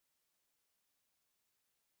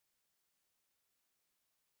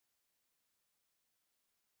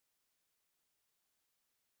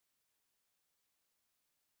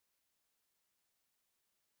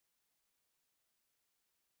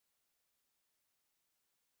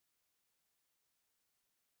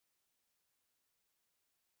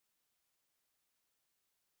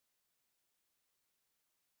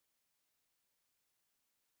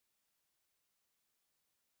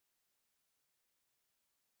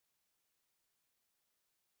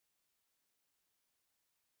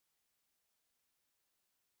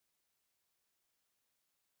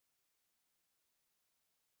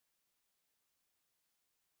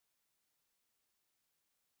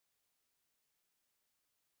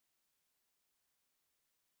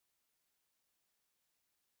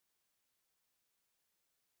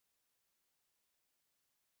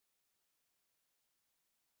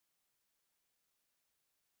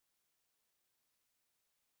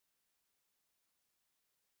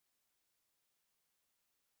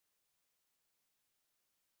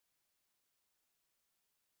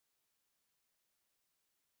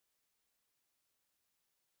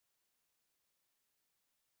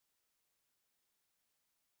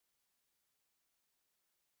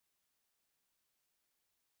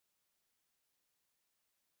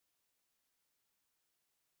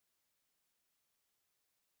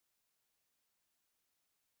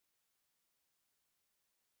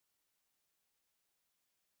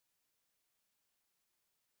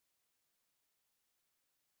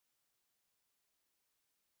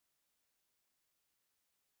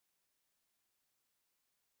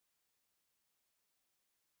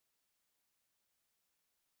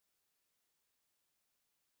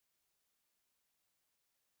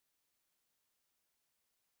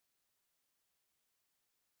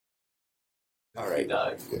All right.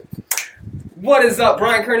 What is up?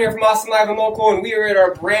 Brian Kern here from Austin Live and Local, and we are at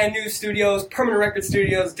our brand new studios, Permanent Record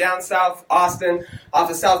Studios, down south, Austin, off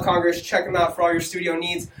of South Congress. Check them out for all your studio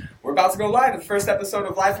needs. We're about to go live with the first episode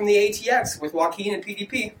of Live from the ATX with Joaquin and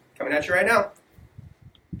PDP. Coming at you right now.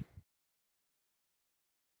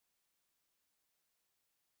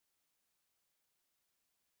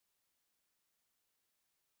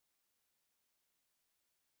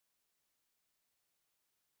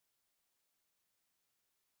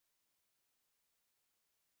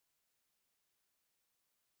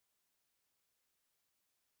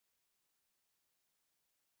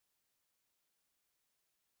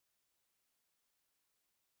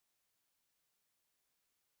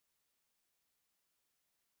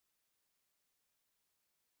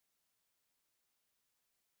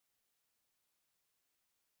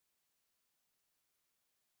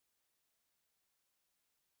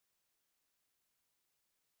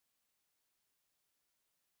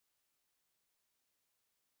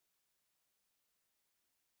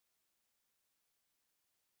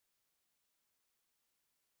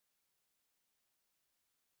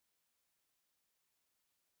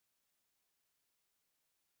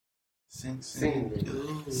 Sing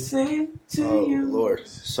to you. Lord,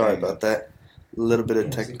 sorry about that. A little bit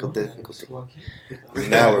of technical difficulty.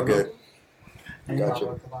 Now we're good.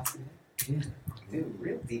 Gotcha. Dude,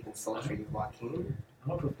 real deep and sultry, Joaquin.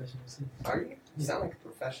 I'm a professional singer. Are you? You sound like a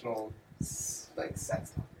professional, like,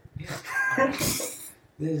 sex talker. Yeah. This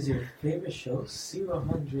is your favorite show,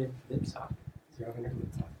 0-100 Lip Talk. 0-100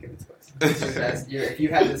 Lip Talk. Give it to us. If you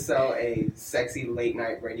had to sell a sexy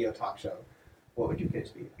late-night radio talk show, what would your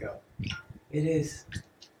pitch be? Go. It is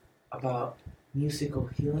about musical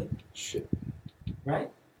healing, Shit. right?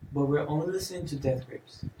 But we're only listening to death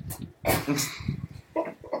grips.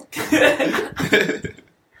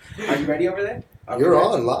 Are you ready over there? You're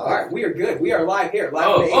on live. All right, we are good. We are live here. Live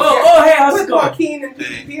Oh, from the hey, how's with it going? Joaquin and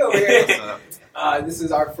PDP over here. This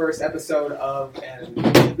is our first episode of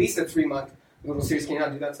at least a 3-month little series. Can you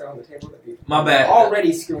not do that, sir, on the table? That'd be My bad.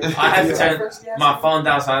 already screwing. I have to turn First guest? my phone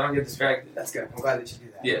down so I don't get distracted. That's good. I'm glad that you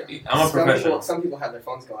do that. Yeah, I'm a professional. Some people have their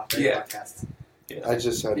phones go off during Yeah. podcasts I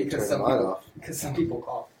just had to Because turn some mine people- off. because some people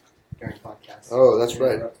call during podcasts. Oh, that's They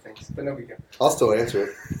right. interrupt things, but no big deal. I'll still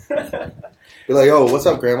answer it. Be like, oh, what's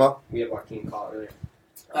up, Grandma? We had Joaquin call earlier.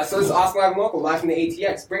 So this is Austin Live and Local, live from the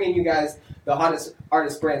ATX, bringing you guys the hottest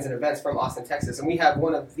artists, brands, and events from Austin, Texas. And we have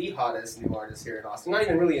one of the hottest new artists here in Austin. Not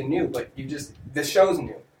even really a new, but the show's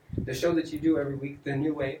new. The show that you do every week, The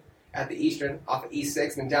New Wave, at the Eastern, off of East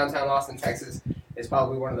 6th in downtown Austin, Texas, is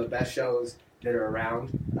probably one of the best shows that are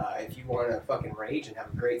around. If you want to fucking rage and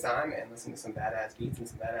have a great time and listen to some badass beats and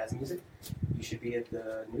some badass music, you should be at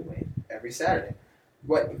The New Wave every Saturday.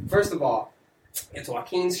 First of all, it's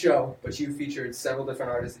Joaquin's show, but you featured several different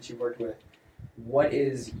artists that you worked with. What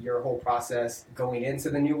is your whole process going into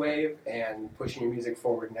the New Wave and pushing your music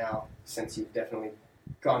forward now, since you've definitely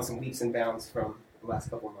gone some leaps and bounds from the last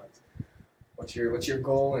couple of months? What's your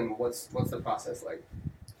goal, and what's the process like?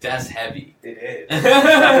 That's heavy. It is.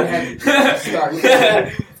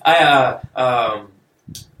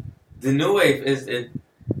 The new wave is it.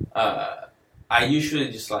 I usually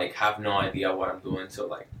just like have no idea what I'm doing until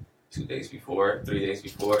like 2 days before, 3 days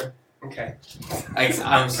before. Okay.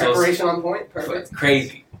 I'm so Preparation on point. Perfect.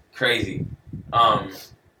 crazy.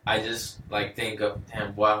 I just like think of,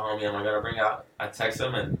 damn, what homie am I gonna bring out? I text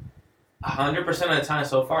them, and 100% of the time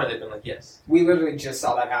so far they've been like, yes. We literally just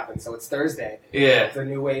saw that happen. So it's Thursday. Yeah. The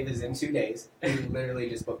New Wave is in 2 days. We literally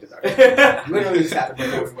just booked it already. Literally just happened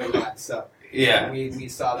before we went live. So Yeah. we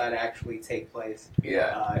saw that actually take place.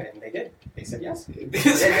 Yeah. And they did. They said yes. And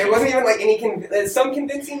it wasn't even like any some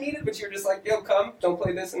convincing needed, but you were just like, yo, come, don't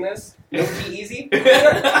play this and this. It'll be easy.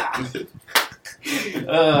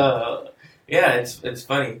 Yeah, it's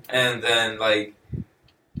funny, and then like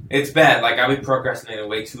it's bad. Like I've been procrastinating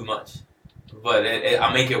way too much, but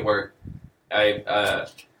I make it work. I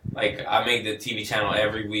make the TV channel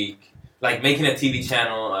every week. Like making a TV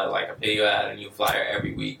channel, like a video ad, a new flyer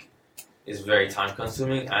every week, is very time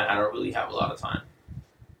consuming. I don't really have a lot of time.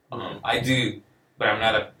 I do, but I'm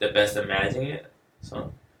not the best at managing it.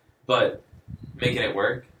 So, but making it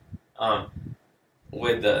work.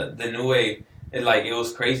 With the New Wave, it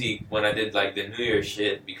was crazy when I did like the New Year's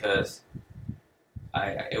shit, because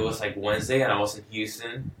it was like Wednesday and I was in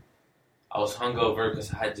Houston. I was hungover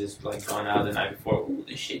because I had just like gone out the night before. Ooh,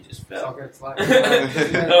 this shit just fell.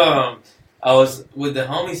 I was with the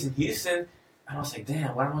homies in Houston, and I was like,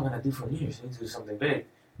 damn, what am I gonna do for New Year's? I need to do something big.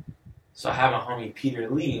 So I had my homie Peter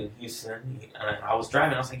Lee in Houston, and I was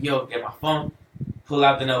driving. I was like, yo, get my phone, pull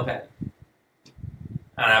out the notepad.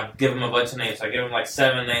 and I give him a bunch of names. I give him like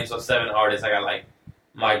 7 names of 7 artists. I got like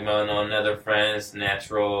Mike Melano, Nether Friends,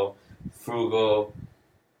 Natural, Frugal,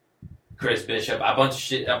 Chris Bishop, a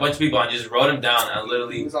bunch of people. I just wrote them down. I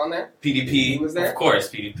literally He was on there. PDP. He was there. Of course,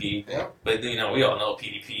 PDP. Yeah. But we all know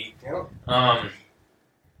PDP. Yeah.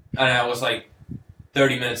 And I was like,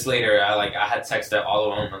 30 minutes later, I had texted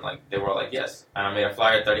all of them, and like they were like yes. And I made a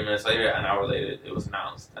flyer. 30 minutes later, an hour later, it was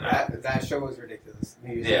announced. And that show was ridiculous.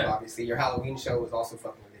 New Year's Eve, obviously. Your Halloween show was also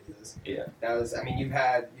fucking ridiculous. Yeah. That was. I mean, you've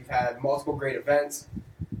had multiple great events.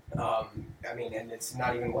 I mean, and it's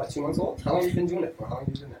not even 2 months old. How long have you been doing it for? How long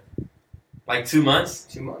have you been there? Like 2 months.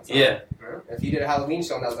 2 months. Yeah. If you did a Halloween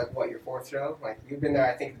show and that was like your 4th show, like you've been there,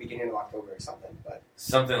 I think, at the beginning of October or something, but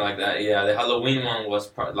something like that. Yeah, the Halloween one was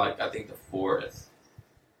I think the 4th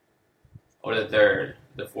or the 3rd.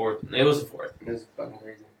 The 4th. It was the 4th. It was fucking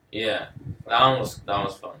crazy. Yeah, that one was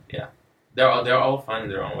fun. Yeah, they're all fun in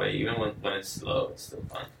their own way. Even when it's slow, it's still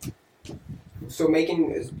fun. So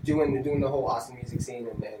doing the whole Austin music scene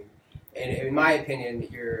and in my opinion,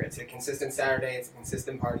 it's a consistent Saturday. It's a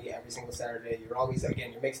consistent party every single Saturday. You're always,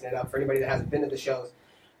 again, you're mixing it up. For anybody that hasn't been to the shows,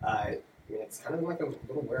 I mean, it's kind of like a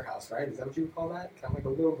little warehouse, right? Is that what you would call that? Kind of like a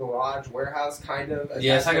little garage warehouse, kind of.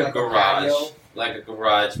 Yeah, it's like a garage,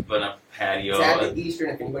 but a patio. It's at the Eastern,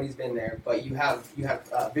 if anybody's been there. But you have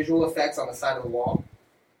visual effects on the side of the wall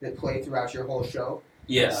that play throughout your whole show.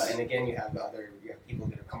 Yes. And again, you have people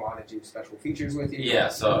that have come on and do special features with you.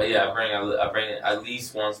 Yeah, I bring at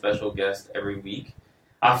least one special guest every week.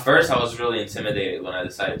 At first, I was really intimidated when I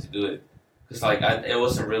decided to do it. Because, it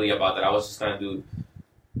wasn't really about that. I was just going to do...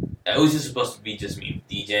 It was just supposed to be just me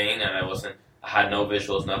DJing, and I had no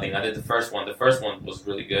visuals, nothing. I did the first one. The first one was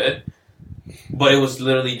really good. But it was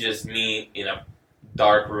literally just me in a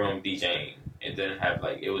dark room DJing. It didn't have,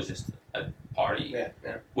 it was just a party. Yeah.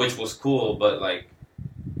 Which was cool, but,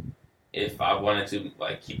 if I wanted to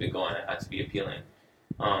keep it going, it had to be appealing.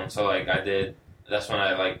 That's when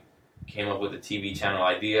I came up with the TV channel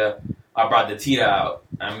idea. I brought the Tita out,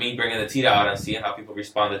 and me bringing the Tita out and seeing how people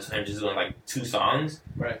responded to him just doing 2 songs.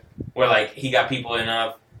 Right. Where he got people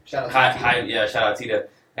enough. Shout out Tita.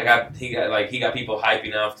 He got people hype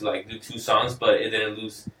enough to do 2 songs, but it didn't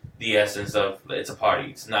lose the essence of it's a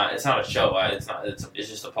party. It's not a show. It's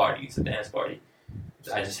just a party. It's a dance party.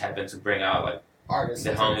 I just happened to bring out artists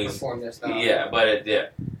the homies perform their style. Yeah, but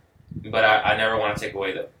I never want to take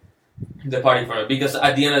away the party from it, because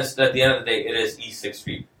at the end of the day, it is East 6th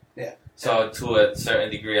Street. Yeah. So to a certain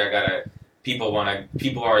degree, people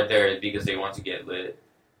are there because they want to get lit.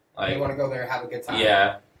 They want to go there and have a good time.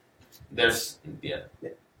 Yeah. No, I get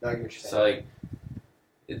what you're saying.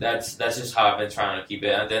 So that's just how I've been trying to keep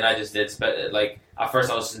it. And then I just did at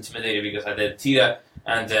first I was intimidated because I did Tita,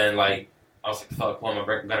 and then I was like, fuck, what am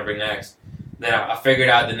I gonna bring next? Then I figured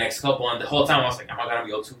out the next couple, and the whole time I was like, am I gonna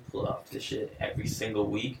be able to pull off this shit every single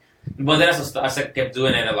week? But then as I kept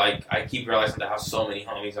doing it, and I keep realizing that I have so many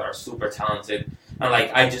homies that are super talented, and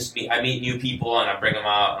I meet new people, and I bring them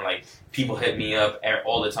out, and people hit me up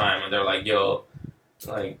all the time, and they're like, yo,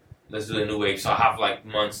 let's do the new wave. So I have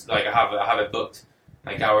months, I have it booked.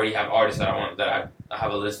 I already have artists that I want, I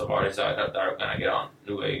have a list of artists that are gonna get on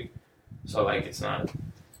new wave. So it's not,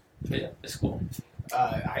 yeah, it's cool.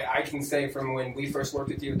 I can say from when we first worked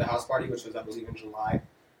with you at the house party, which was, I believe, in July,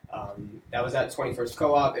 that was at 21st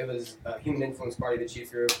Co-op. It was a human influence party that you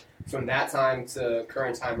threw. From that time to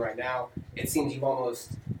current time right now, it seems you've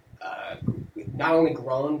almost not only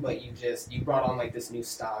grown, but you brought on this new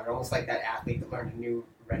style. You're almost like that athlete that learned a new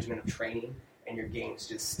regimen of training, and your game's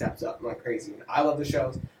just stepped up like crazy. And I love the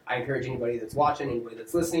shows. I encourage anybody that's watching, anybody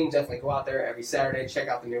that's listening, definitely go out there every Saturday, check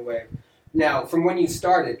out the new wave. Now, from when you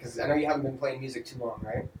started, because I know you haven't been playing music too long,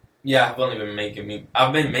 right? Yeah, I've only been making music.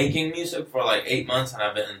 I've been making music for 8 months, and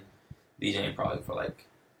I've been DJing probably for a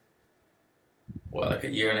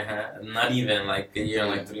year and a half. Not even a year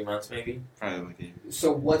and 3 months, maybe. Probably a year.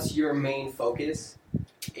 So, what's your main focus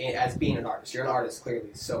as being an artist? You're an artist,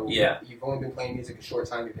 clearly. So, yeah. You've only been playing music a short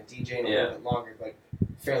time. You've been DJing a little bit longer, but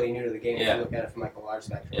fairly new to the game. If you look at it from a large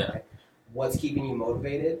spectrum, right? What's keeping you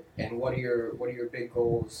motivated, and what are your big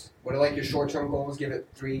goals? What are your short-term goals? Give it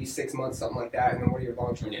 3-6 months, something like that, and then what are your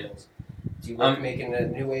long-term goals? Do you want to make a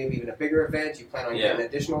new wave even a bigger event? Do you plan on getting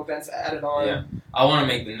additional events added on? Yeah, I want to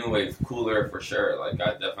make the new wave cooler for sure. I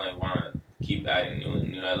definitely want to keep adding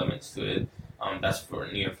new elements to it. That's for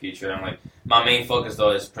the near future. And my main focus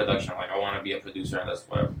though is production. I want to be a producer, and that's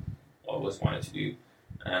what I've always wanted to do.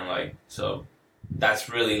 And so that's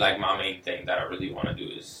really my main thing that I really want to do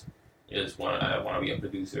is I want to be a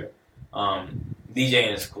producer.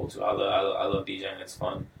 DJing is cool too. I love DJing. It's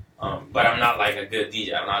fun. But I'm not a good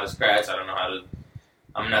DJ. I'm not a scratch. I don't know how to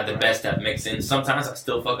I'm not the best at mixing. Sometimes I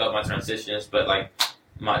still fuck up my transitions, but like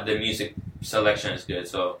the music selection is good.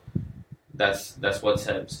 So that's what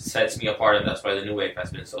sets me apart, and that's why the new wave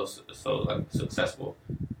has been so like successful,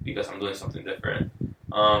 because I'm doing something different.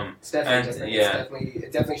 It's definitely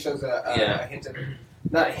it definitely shows a hint of,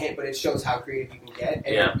 not a hint, but it shows how creative you can get,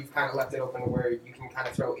 and you've kind of left it open to where you can kind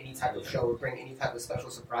of throw any type of show or bring any type of special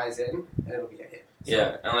surprise in, and it'll be a hit. So.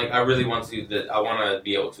 Yeah, and like I really want to I want to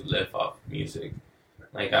be able to live off music.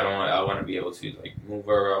 Like I want to be able to like move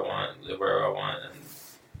wherever I want, live wherever I want, and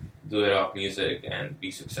do it off music and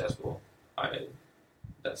be successful.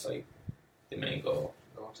 That's like the main goal.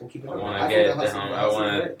 I want to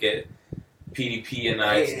get PDP and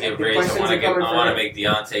I get rich. I want to make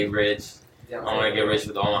Deontay rich. I want to get rich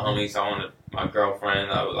with all my homies. I want my girlfriend.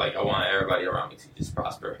 I want everybody around me to just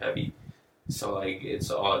prosper heavy. So like it's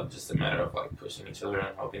all just a matter of like pushing each other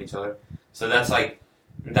and helping each other. So that's why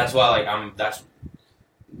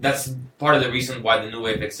that's part of the reason why the new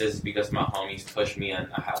wave exists, is because my homies push me, and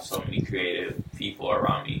I have so many creative people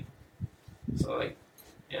around me. So like,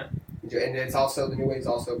 yeah. And it's also, the new wave's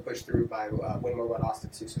also pushed through by Win More What Austin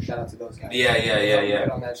too. So shout out to those guys. Yeah.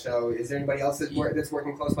 On that show, is there anybody else that's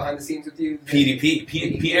working close behind the scenes with you? PDP.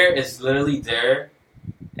 Peter is literally there.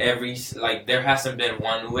 There hasn't been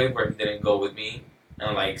one new wave where he didn't go with me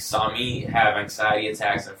and like saw me have anxiety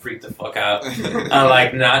attacks and freak the fuck out and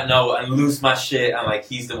like not know and lose my shit, and like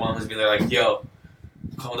he's the one who's been there like, yo,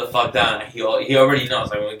 calm the fuck down. And he already knows.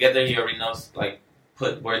 Like when we get there, he already knows like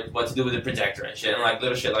what to do with the projector and shit, and like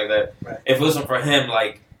little shit like that. Right. If it wasn't for him,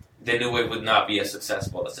 like the new wave would not be as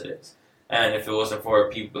successful as it is. And if it wasn't for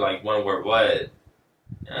people like When We're What,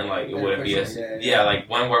 and like it wouldn't be as like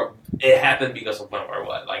it happened because of When We're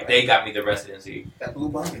What. Like they got me the residency. That blue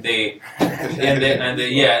bump. And the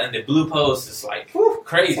blue post is like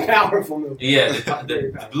crazy. It's a powerful move. Yeah,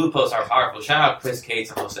 the blue posts are powerful. Shout out Chris Cates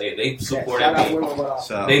and Jose. They supported me.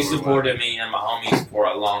 They supported me and my homies for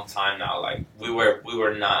a long time now. Like we were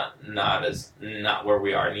not where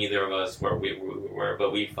we are. Neither of us where we were,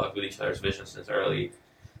 but we fucked with each other's vision since early.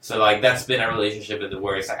 So like that's been a relationship in the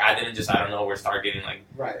where it's like I didn't just out of nowhere start getting like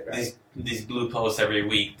these blue posts every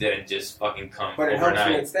week. Didn't just fucking come but it overnight. Helps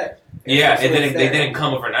when it's there. They didn't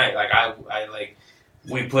come overnight. Like I like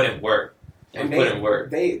we put in work. They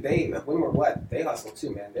When We're What, they hustle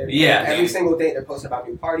too, man. Every single day they're posting about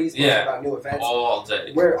new parties, posting about new events. All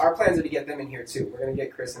day. Our plans are to get them in here too. We're gonna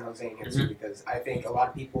get Chris and Jose in here too, because I think a lot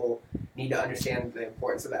of people need to understand the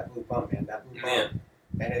importance of that blue bump, man. That blue bump. Yeah.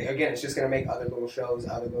 And again, it's just going to make other little shows,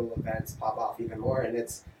 other little events pop off even more, and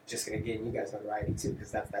it's just going to get you guys notoriety too,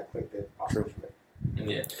 because that's that quick that offers from it.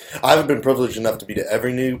 Yeah. I haven't been privileged enough to be to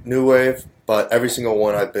every new wave, but every single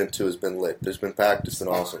one I've been to has been lit. There's been packed. It's been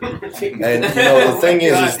awesome. And the thing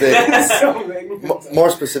is that more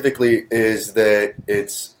specifically is that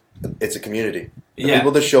it's a community. The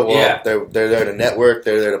people that show up, they're there to network,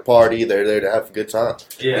 they're there to party, they're there to have a good time.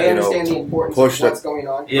 Yeah. They understand the importance of what's going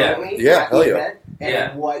on currently at the event,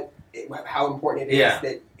 and how important it is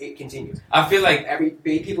that it continues. I feel like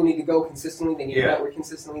people need to go consistently, they need to network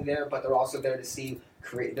consistently there, but they're also there to see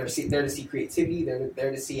creativity, they're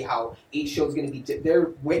there to see how each show is going to be,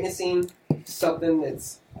 they're witnessing something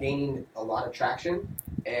that's gaining a lot of traction,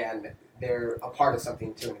 and they're a part of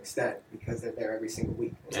something to an extent because they're there every single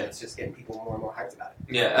week. And it's just getting people more and more hyped about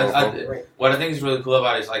it. Yeah, what I think is really cool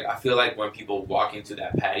about it is like I feel like when people walk into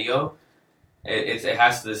that patio, it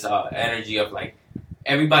has this energy of like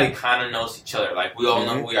everybody kind of knows each other. Like we all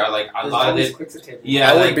know who we are. Like a lot of it.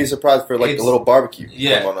 Yeah, I wouldn't be surprised for like the little barbecue.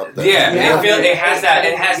 Up there. It has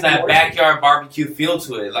that backyard barbecue feel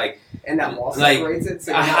to it. Like and that wall separates it.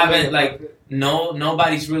 So I haven't like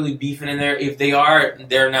nobody's really beefing in there. If they are,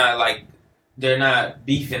 they're not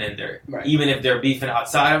beefing in there. Right. Even if they're beefing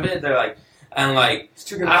outside of it, they're like, and like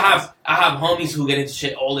I have homies who get into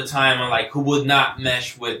shit all the time and like who would not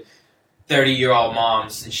mesh with 30-year-old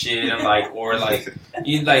moms and shit, and like or like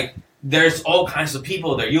there's all kinds of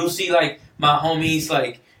people there. You'll see like my homies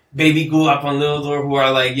like Baby Guap on Lil Door who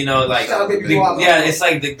are like it's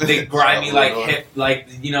like the grimy like hip like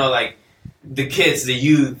like the kids, the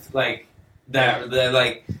youth like that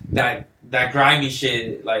grimy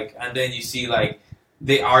shit, like, and then you see like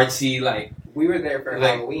the artsy like. We were there for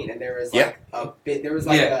Halloween, and there was a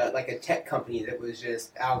tech company that was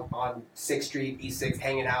just out on 6th Street, E6,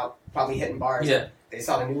 hanging out, probably hitting bars. Yeah. They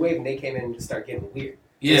saw the new wave, and they came in and just started getting weird.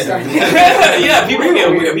 Yeah, yeah. People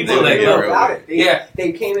get weird. People like about it. Yeah,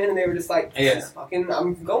 they came in and they were just like, this is fucking,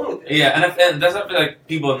 I'm going with it. Yeah, and that's I feel like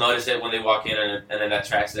people notice it when they walk in, and then that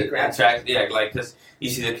attracts it. Yeah, like because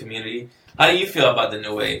you see the community. How do you feel about the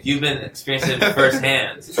new wave? You've been experiencing it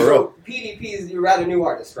firsthand. So PDP is you're rather new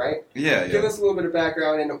artist, right? Yeah. Give us a little bit of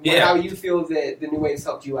background and how you feel that the new wave's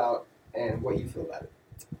helped you out, and what you feel about it.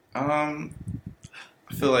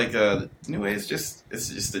 I feel like the new wave is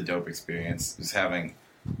just a dope experience. Just having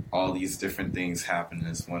all these different things happen in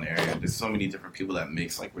this one area. There's so many different people that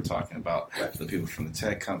mix, like we're talking about, the people from the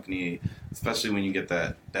tech company, especially when you get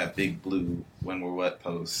that big blue When We're Wet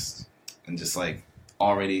post, and just like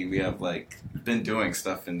already we have like been doing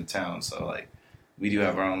stuff in the town, so like we do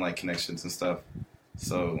have our own like connections and stuff.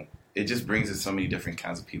 So it just brings in so many different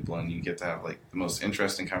kinds of people, and you get to have like the most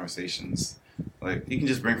interesting conversations. Like you can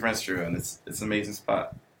just bring friends through, and it's an amazing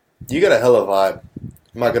spot. You got a hell of a vibe.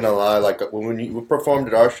 I'm not gonna lie. Like when you performed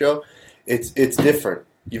at our show, it's different.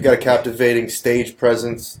 You've got a captivating stage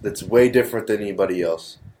presence that's way different than anybody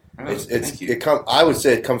else. I would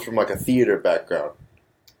say it comes from like a theater background.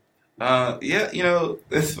 Yeah,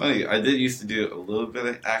 it's funny. I did used to do a little bit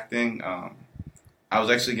of acting. I was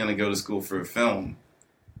actually gonna go to school for film,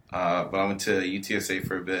 but I went to UTSA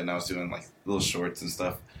for a bit, and I was doing like little shorts and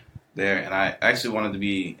stuff there. And I actually wanted to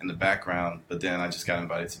be in the background, but then I just got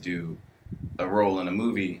invited to do a role in a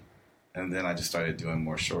movie, and then I just started doing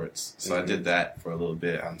more shorts. So I did that for a little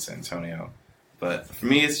bit out in San Antonio. But for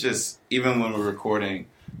me, it's just, even when we're recording,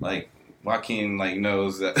 like Joaquin like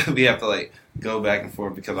knows that we have to like go back and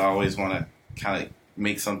forth, because I always want to kind of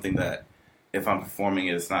make something that if I'm performing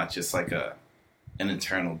it, it's not just like an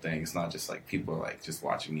internal thing. It's not just like people are like just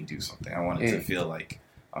watching me do something. I want it to feel like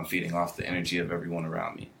I'm feeding off the energy of everyone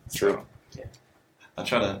around me. True. So I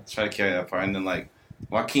try to carry that part, and then like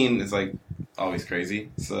Joaquin is like always crazy,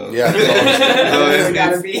 so yeah, it's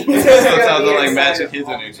gotta be. Sometimes I like matching his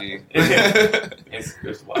energy.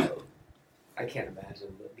 It's wild. I can't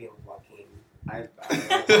imagine being with Joaquin.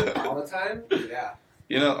 All the time.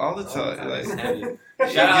 Yeah. All the time. Like,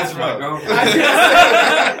 shout out to my girlfriend.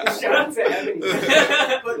 Shout out to Ebony.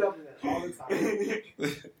 Put up with it all the time.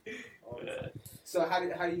 So how do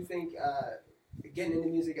you think getting into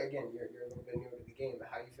music again? You're a little bit newer to the game, but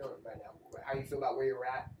how are you feeling right now? How do you feel about where you're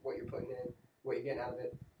at, what you're putting in, what you're getting out of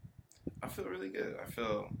it? I feel really good. I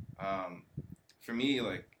feel for me,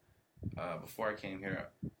 like before I came here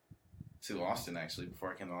to Austin,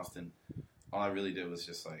 all I really did was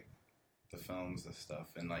just like the films and stuff,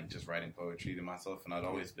 and like just writing poetry to myself. And I'd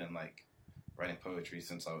always been like writing poetry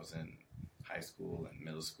since I was in high school and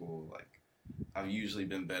middle school. Like I've usually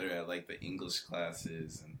been better at like the English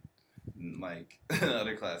classes, and like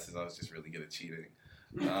other classes I was just really good at cheating.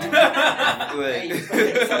 Hey,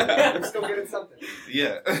 you're still good at something.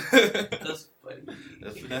 Yeah. That's funny.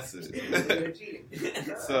 That's finesse.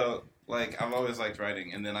 So like I've always liked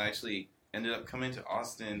writing, and then I actually ended up coming to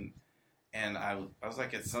Austin, and I was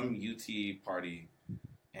like at some UT party,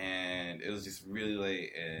 and it was just really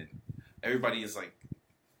late, and everybody is like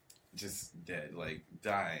just dead, like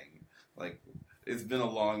dying, like it's been a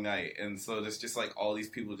long night, and so there's just like all these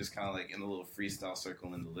people just kind of like in a little freestyle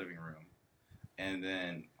circle in the living room, and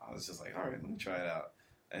then I was just like, all right, let me try it out,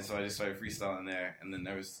 and so I just started freestyling there, and then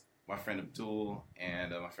there was my friend Abdul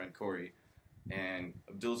and my friend Corey, and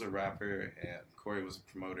Abdul's a rapper and Corey was a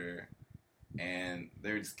promoter, and they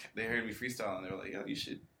heard me freestyle, and they were like, yo, you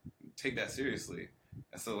should take that seriously.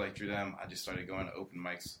 And so like through them, I just started going to open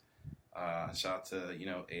mics. Shout out to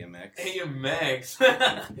AMX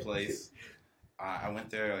place. I went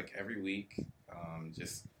there like every week.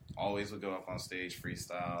 Just always would go up on stage,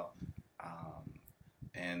 freestyle,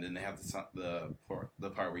 and then they have the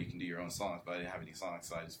part where you can do your own songs. But I didn't have any songs,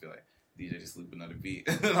 so I just feel like DJ just loop another beat,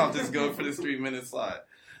 and I'll just go for this 3-minute slot.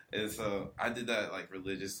 And so I did that like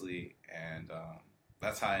religiously, and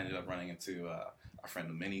that's how I ended up running into our friend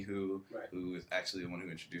Amini, who is actually the one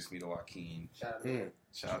who introduced me to Joaquin. Shout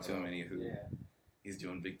out to Amini, who he's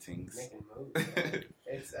doing big things. Making moves.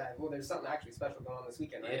 It's there's something actually special going on this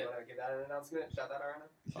weekend, right? You want to give that an announcement? Shout that out right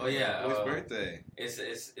now. Oh yeah, whose birthday?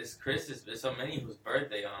 It's Chris's. It's so many whose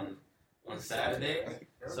birthday on Saturday.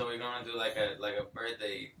 So we're gonna do like a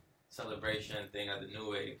birthday celebration thing at the New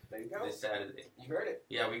Wave. There you go. This Saturday. You heard it.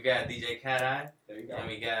 Yeah, we got DJ Cat Eye. There you go. And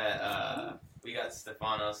we got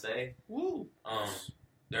Stefano Say. Woo.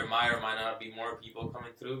 There might or might not be more people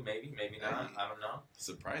coming through. Maybe not. I don't know.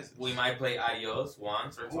 Surprises. We might play Adios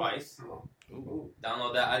once or twice. Ooh.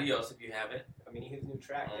 Download that Adios if you have it. I mean, his new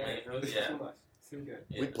track. Yeah. Too much. It's too good.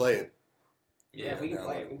 We play it. Yeah, we can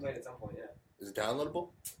play it. We can play it at some point. Is it downloadable?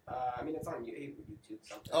 I mean, it's on YouTube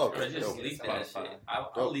something. Oh, Or okay. just Dope. leak that shit.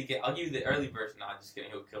 I'll Dope. leak it. I'll give you the early version. No, I'm just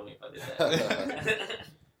kidding. He'll kill me if I did that.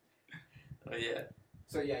 But yeah.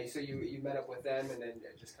 So you met up with them and then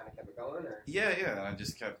it just kind of kept it going, or? Yeah. And I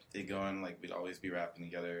just kept it going. Like, we'd always be rapping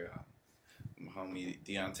together. My homie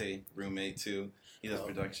Deontay, roommate too. He does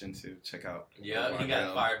production too. Check out. Yeah, he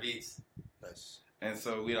got fire beats. Nice. And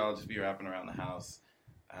so we'd all just be rapping around the house.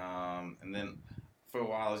 And then for a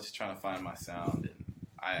while, I was just trying to find my sound. And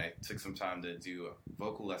I took some time to do a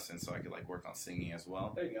vocal lesson so I could like work on singing as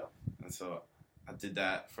well. There you go. And so I did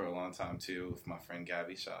that for a long time too with my friend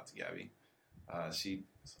Gabby. Shout out to Gabby. She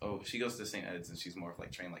goes to St. Ed's and she's more of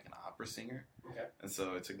like trained like an opera singer. Okay. And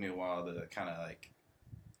so it took me a while to kind of like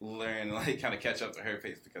learn, like kind of catch up to her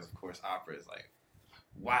pace because of course opera is like,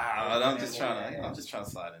 wow. And I'm just trying to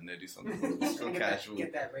slide in there, do something so casual.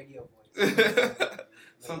 Get that radio voice.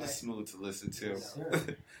 Something smooth to listen to. Yes,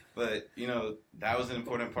 sir. But, you know, that was an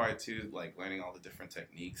important part too, like learning all the different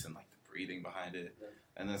techniques and like the breathing behind it. Yeah.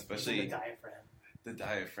 And then especially the diaphragm. the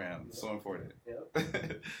diaphragm, Yep. so important.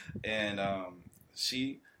 Yep. And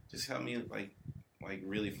she just helped me like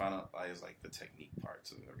really finalize like the technique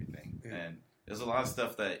parts of everything. Yeah. And there's a lot of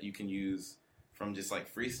stuff that you can use from just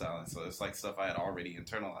like freestyling. So it's like stuff I had already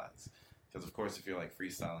internalized. Because of course, if you're like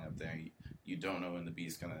freestyling up there, you don't know when the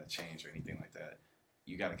beat's gonna change or anything like that.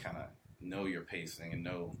 You got to kind of know your pacing and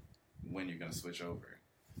know when you're gonna switch over.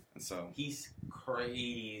 And so He's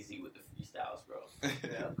crazy with the freestyles, bro.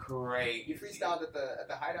 Yeah. Crazy. You freestyled at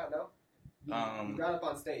the hideout, no? You got up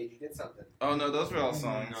on stage. You did something. Oh no, those were all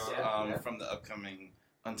songs Yeah. from the upcoming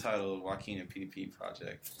Untitled Joaquin and PDP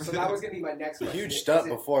project. So that was gonna be my next question. Huge Is stunt it-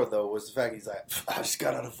 before though was the fact he's like, I just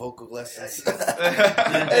got out of vocal lessons, Yeah.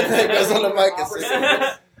 and then goes on the mic and Opera says,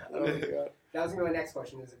 singers. "Oh my god." That was gonna be my next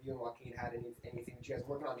question: is if you and Joaquin had anything that you guys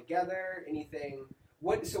working on together? Anything?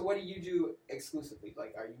 What do you do exclusively?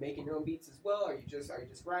 Like, are you making your own beats as well? Are you just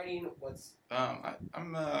writing? What's I'm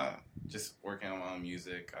just working on my own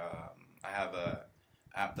music. I have a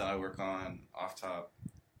app that I work on, Off Top.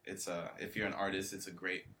 It's if you're an artist, it's a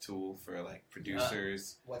great tool for like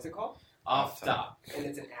producers. what's it called? Off top. And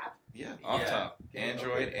it's an app. Yeah, Off Yeah. Top, Yeah,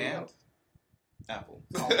 Android okay, there you and Apple.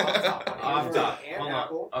 It's called Off Top. Off Android top. and Hold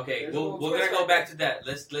Apple. on. Okay, There's a we're little gonna twist go right back to that.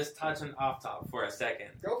 Let's touch on off top for a second.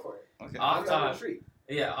 Go for it. Okay. Off I'm top. intrigued.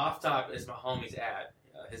 Yeah, off top is my homie's ad.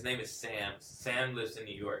 His name is Sam. Sam lives in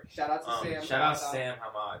New York. Shout out to Sam. Shout out Off Top. Sam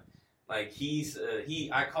Hamad. Like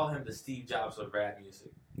I call him the Steve Jobs of rap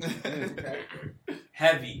music. Okay.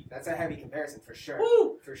 Heavy. That's a heavy comparison for sure.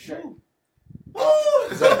 Woo! For sure. Woo!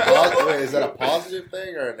 Is that a positive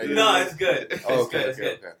thing or a negative? No, it's good. It's Oh, okay, good. It's okay,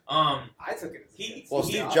 good. okay. I took it as He- Well,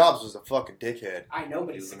 He- Steve Jobs was a fucking dickhead. I know,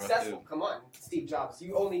 but he's He was a rough successful. dude. Come on, Steve Jobs.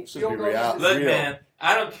 You Should don't be know real. this Look, Real. man,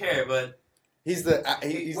 I don't care, but He's like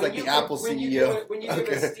the Apple when CEO. When you give a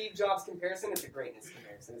Okay. Steve Jobs comparison, it's a greatness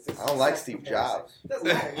comparison. It's a I don't like success Steve comparison. Jobs. It doesn't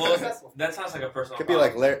matter. He's well, successful. that sounds like a personal. Could be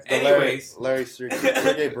like problem. Larry Anyways.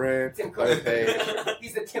 Sergey Brin, Tim Larry Cook. Page.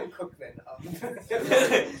 He's the Tim Cook then.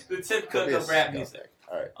 The Tim Could Cook be a of rap scumbag. music.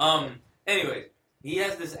 All right. Anyways, he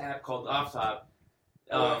has this app called Off Top.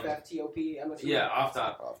 OFFTOP. Yeah, Off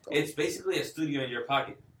Top. Off top. It's basically a studio in your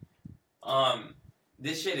pocket.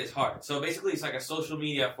 This shit is hard. So basically, it's like a social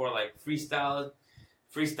media for like freestyling,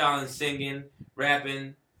 singing,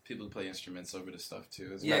 rapping. People play instruments over the stuff too.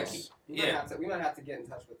 It's Yeah, nice. We might have to get in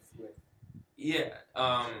touch with. Yeah.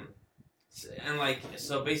 And like,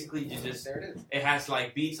 so basically, you just There it is. it has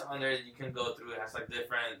like beats on there that you can go through. It has like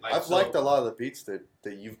different like. I've so liked a lot of the beats that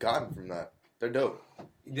you've gotten from that. They're dope.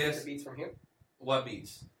 The This beats from him. what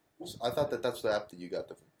beats? I thought that's the app that you got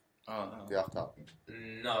Oh, the Off Top.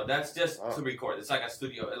 No, that's just Oh. to record. It's like a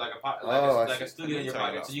studio, like I a see. studio in your Turn it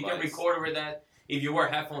pocket. off, So you can splice. record over that. If you wear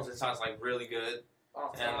headphones, it sounds like really good.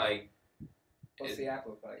 Off And top. like, What's the app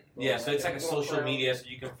look like? yeah, so it's like a Go social around. media, so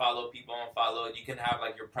you can follow people and follow. You can have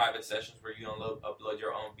like your private sessions where you upload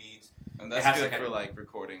your own beats. and It that's has good like a- for like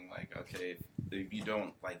recording. Like, okay, if you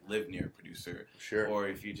don't like live near a producer, Sure. or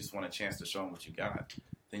if you just want a chance to show them what you got,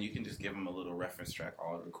 then you can just give them a little reference track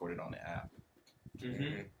all recorded on the app.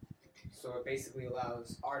 Mm-hmm. So it basically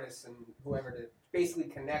allows artists and whoever to basically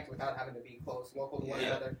connect without having to be close, local to one Yeah.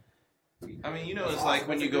 another. I mean, you know, That's it's awesome. like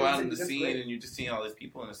when That's you a go good- out in the that's scene great. and you're just seeing all these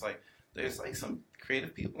people, and it's like there's like some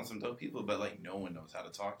creative people and some dope people, but like no one knows how to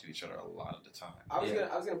talk to each other a lot of the time. I was Yeah.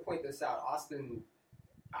 gonna point this out. Austin,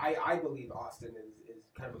 I believe Austin is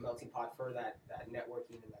kind of a melting pot for that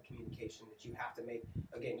networking and that communication that you have to make.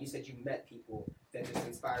 Again, you said you met people that just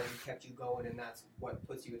inspired you, kept you going, and that's what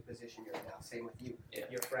puts you in the position you're in now. Same with you, Yeah.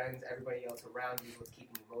 your friends, everybody else around you is what's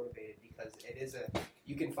keeping you motivated because it is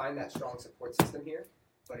you can find that strong support system here.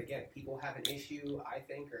 But again, people have an issue, I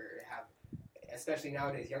think, or have especially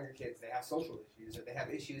nowadays, younger kids, they have social issues, or they have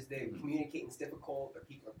issues, communicating's difficult, or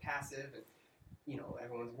people are passive, and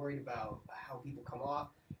everyone's worried about how people come off.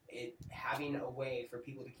 Having a way for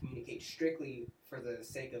people to communicate strictly for the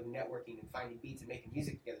sake of networking and finding beats and making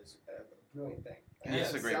music together is a brilliant thing. And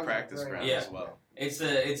it's a great practice ground as well. It's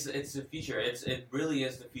the future. It really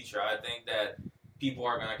is the future. I think that people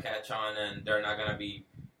are gonna catch on, and they're not gonna be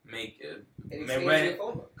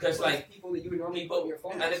because like people that you would normally put in your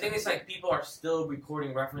phone. And the thing is, like, people are still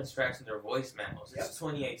recording reference tracks in their voice memos. It's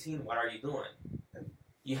 2018. What are you doing?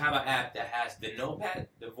 You have an app that has the notepad,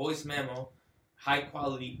 the voice memo, high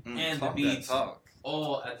quality, and the beats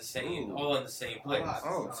all in the same place.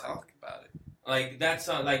 Talk about it. Like that's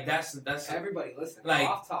everybody listen. Like,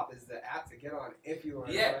 Off Top is the app to get on if you are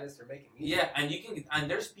an artist or making music. Yeah, and you can,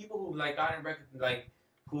 and there's people who like gotten record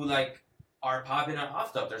who are popping on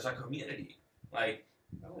Off Top. There's a community. Like,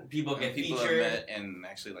 people get people featured. Have met and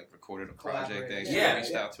actually recorded a project. They actually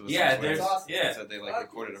reached out to us. Said they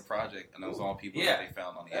recorded a project, and those all people that they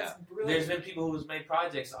found on the app. Brilliant. There's been people who's made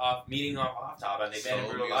projects meeting off Top, and they met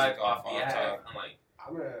in real life off the app. I'm like,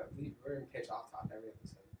 we're gonna pitch Off Top every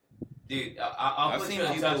episode. Dude, I've seen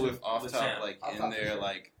people with Off Top in their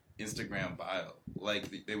Instagram bio,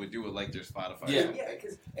 they would do it their Spotify. Yeah,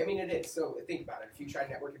 because it is. So think about it. If you tried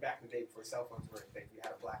networking back in the day before cell phones were a thing, you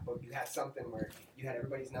had a black book, you had something where you had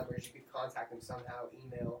everybody's numbers, you could contact them somehow,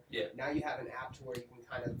 email. Yeah. Now you have an app to where you can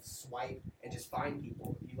kind of swipe and just find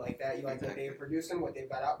people. If you like that, you like what they're producing, what they've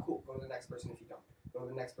got out, cool. Go to the next person if you don't. Go to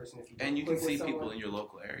the next person if you don't. And you can see people in your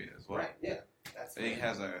local area as well. Right. Yeah. It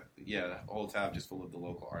has a whole tab just full of the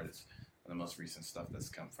local artists. The most recent stuff that's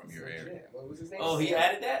come from your area. Yeah. What was his name? Oh, he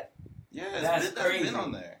added that? Yeah, that's crazy. Been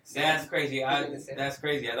on there. That's crazy. That's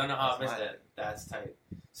crazy. I don't know how I missed that. That's tight.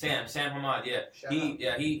 Sam Hamad. Yeah,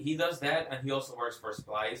 he does that, and he also works for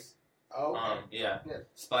Splice. Oh. Okay. Yeah.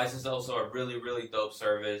 Splice is also a really, really dope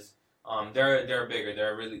service. They're bigger.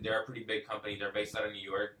 They're a pretty big company. They're based out of New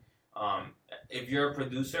York. If you're a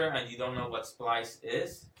producer and you don't know what Splice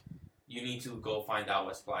is, you need to go find out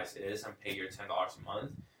what Splice is and pay your $10 a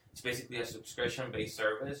month. It's basically a subscription-based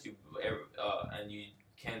service, and you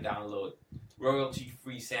can download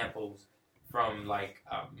royalty-free samples from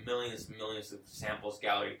millions of samples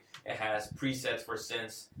gallery. It has presets for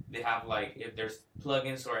synths. They have if there's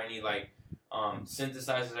plugins or any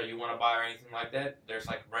synthesizers that you want to buy or anything like that. There's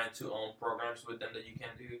rent-to-own programs with them that you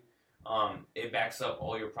can do. It backs up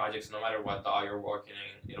all your projects, no matter what DAW you're working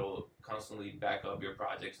in. It'll constantly back up your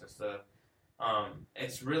projects and stuff.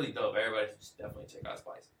 It's really dope. Everybody should definitely check out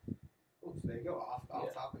Splice. Ooh, so there you go. Off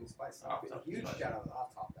Top and Splice. Huge shout out to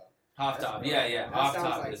Off Top, though. Off Top, yeah. That Off sounds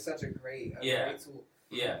Top like is such a great tool. Yeah. It's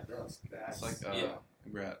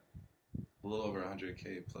we're at a little over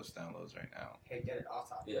 100K plus downloads right now. Hey, get it. Off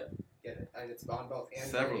Top. Yeah. Get it. And it's on both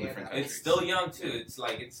Android Several different countries. It's still young, too. It's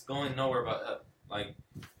it's going nowhere but up.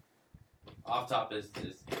 Off Top is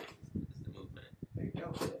the movement. There you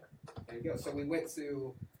go. Yeah. There you go. So we went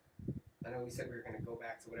to... I know we said we were going to go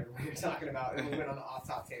back to whatever we were talking about, and we went on the Off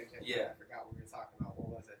Top tangent. Yeah. I forgot what we were talking about. What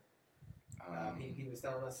was it? PDP was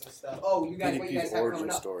telling us some stuff. Oh, what you guys have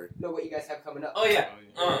coming up. Story. No, what you guys have coming up. Oh, yeah.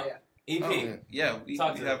 EP. We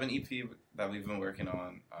have an EP that we've been working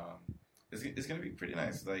on. It's going to be pretty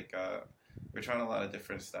nice. We're trying a lot of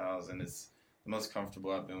different styles, and it's the most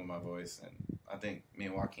comfortable I've been with my voice. And I think me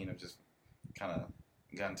and Joaquin have just kind of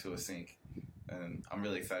gotten to a sync, and I'm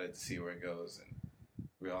really excited to see where it goes. And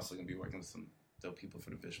we're also going to be working with some dope people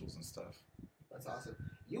for the visuals and stuff. That's awesome.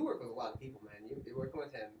 You work with a lot of people, man. You're working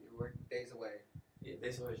with him. You're working Days Away. Yeah,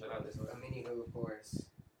 Days Away. Shout out Days Away. Mini Who, of course.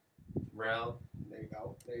 Rel. There you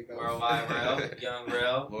go. Worldwide Rel. Young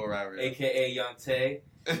Rel. Worldwide Rel. A.K.A. Young Tay.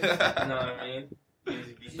 You know what I mean?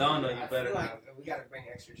 If you don't know, you better know. Like we got to bring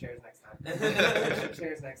extra chairs next time. Extra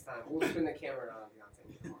chairs next time. We'll spin the camera on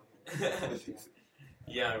Beyonce.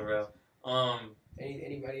 Young Rel.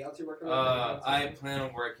 Anybody else you're working with? I plan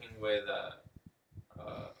on working with.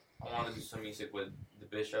 I want to do some music with the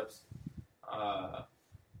Bishops.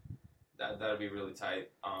 That'd be really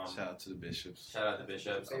tight. Shout out to the Bishops. Shout out to the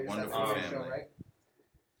Bishops. So wonderful family. Show, right?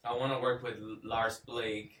 I want to work with Lars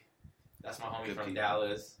Blake. That's my homie from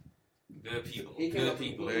Dallas. Good people. Good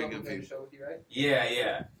people. Very good people. Show with you, right?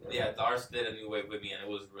 Yeah. Lars did a new wave with me, and it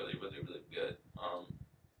was really, really, really good.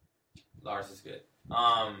 Lars is good.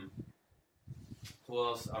 Who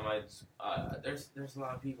else? I might. There's a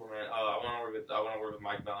lot of people, man. I want to work with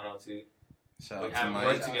Mike Bellano too. We haven't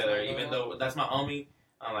worked together, even though that's my homie.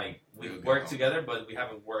 We've worked together, but we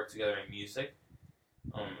haven't worked together in music.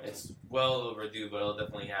 It's well overdue, but it'll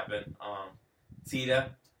definitely happen.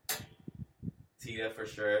 Tita for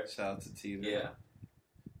sure. Shout out to Tita. Yeah.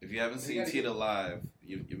 If you haven't seen Tita live,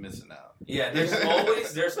 you're missing out. Yeah, there's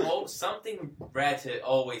always something ratchet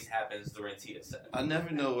always happens during Tita set. I never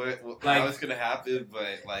know how it's gonna happen,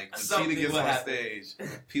 but like when Tita gets on stage,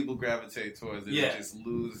 people gravitate towards it and just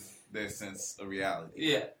lose their sense of reality.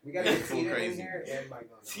 Yeah, we gotta get Tita in here and Mike.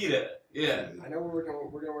 Tita, yeah. I know we're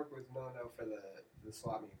gonna work with Nono for the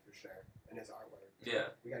swap meet for sure and his artwork. Yeah,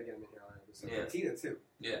 we gotta get him in here on episode. Yeah, Tita too.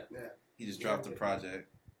 Yeah, he just dropped a project.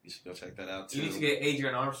 You should go check that out too. You need to get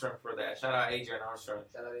Adrian Armstrong for that. Shout out Adrian Armstrong.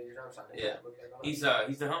 Yeah, he's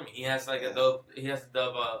the homie. He has like a dope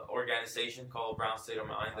organization called Brown State of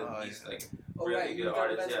Mind, and he's like really good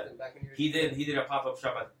artist. Yeah, he did a pop up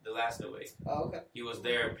shop at the last New Wave. Oh, okay. He was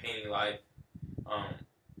there painting live.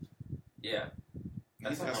 Yeah.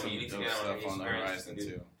 That's some dope stuff on the horizon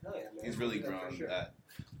too. Oh, yeah, he's really grown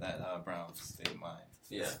that Brown State of Mind.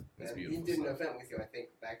 Yeah, it's beautiful. He did an event with you, I think,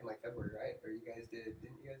 back in like February, right? Or you guys didn't you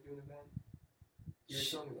guys do an event? You were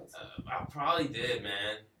telling me about something. I probably did,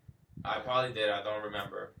 man. I probably did. I don't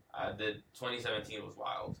remember. I did. 2017 was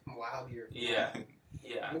wild. Wild year. Yeah,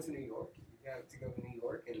 yeah. I went to New York. You got to go to New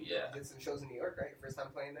York and did some shows in New York, right? Your first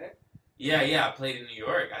time playing there. Yeah. I played in New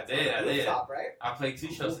York. I did. Rooftop, right? I played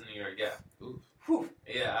 2 shows in New York. Yeah. Oof.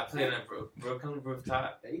 Yeah, I played in Brooklyn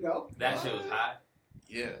Rooftop. There you go. That shit was hot.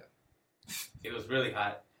 Yeah. It was really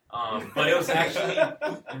hot. But it was actually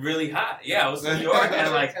really hot. Yeah, it was New York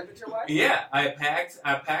and like temperature-wise? Yeah, I packed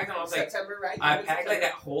and I was like September, right? I packed like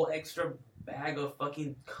that whole extra bag of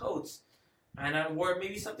fucking coats and I wore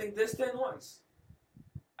maybe something this thin once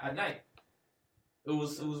at night. It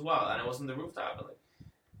was wild and I was on the rooftop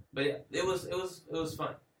but yeah, it was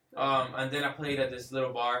fun. And then I played at this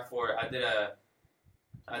little bar I did a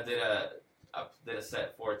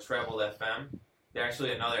set for Treble FM. They're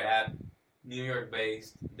actually another app, New York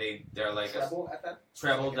based. They're like Treble FM.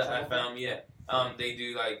 Treble FM, yeah. They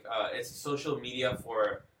do like it's social media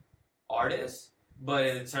for artists, but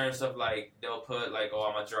in terms of like they'll put like, oh,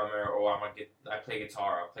 I'm a drummer, or I play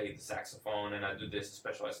guitar, I play the saxophone, and I do this,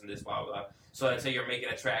 specialize in this, blah blah. So let's say you're making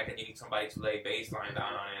a track and you need somebody to lay bass line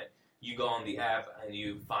down on it. You go on the app and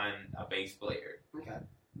you find a bass player. Okay.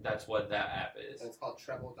 That's what that app is. And it's called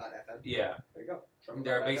Treble.fm. Yeah. There you go.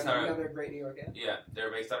 They're based out of another great New York app. Yeah,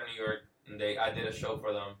 they're based out of New York, and I did a show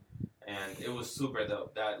for them, and it was super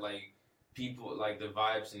dope. That like people like the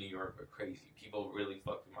vibes in New York were crazy. People really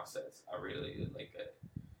fucked with my sets. I really like it.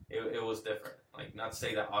 It was different. Like not to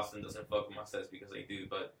say that Austin doesn't fuck with my sets because they do,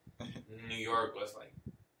 but New York was like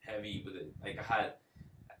heavy with it. Like I had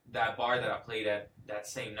that bar that I played at that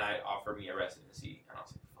same night offered me a residency, and I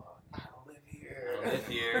was like, fuck, I don't live here. I don't live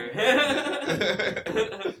here.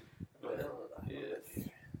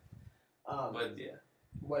 But yeah.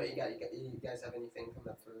 What you got? You guys have anything coming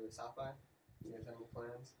up for South by? You guys have any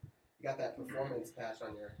plans? You got that performance patch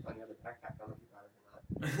on your other backpack. I don't know if you got it or not.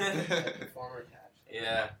 That performer patch.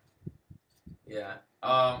 Yeah.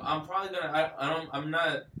 I'm probably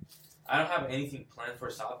gonna. I don't have anything planned for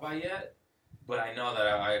South by yet, but I know that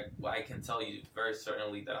I can tell you very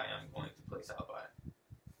certainly that I am going to play South by.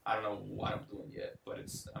 I don't know what I'm doing yet, but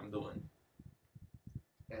I'm doing.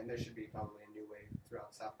 And there should be probably a new wave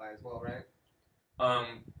throughout South by as well, right?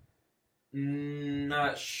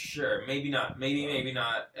 Not sure. Maybe not. Maybe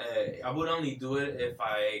not. I would only do it if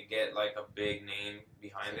I get like a big name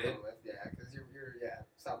behind it. Yeah, because you're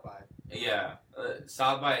South by. Yeah,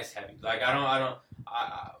 South by is heavy. Like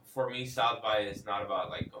for me, South by is not about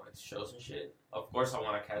like going to shows and shit. Of course, I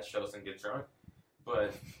want to catch shows and get drunk,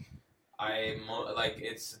 but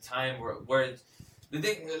it's a time where the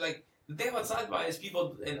thing about South by is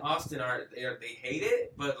people in Austin they hate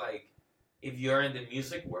it, but like if you're in the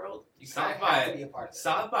music world, South by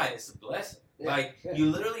is a blessing. Yeah, you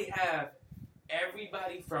literally have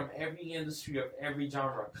everybody from every industry of every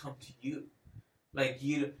genre come to you. Like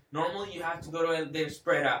normally you have to go to they're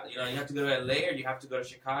spread out. You have to go to LA, or you have to go to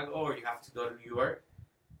Chicago, or you have to go to New York.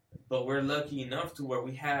 But we're lucky enough to where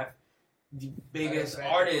we have the biggest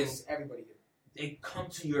artists. Everybody here. They come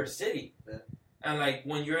to your city. Yeah. And like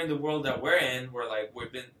when you're in the world that we're in,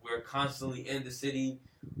 we're constantly in the city.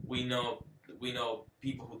 We know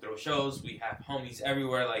people who throw shows. We have homies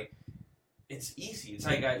everywhere. Like it's easy. It's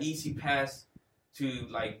like an easy pass to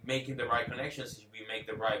like making the right connections if we make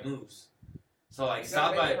the right moves. So like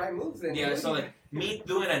South by, So like me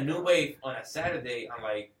doing a new wave on a Saturday, I'm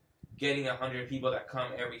like getting 100 people that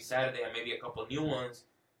come every Saturday and maybe a couple new ones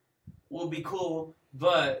will be cool.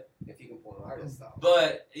 But if you can pull an artist though.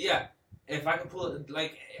 But yeah. If I can pull it,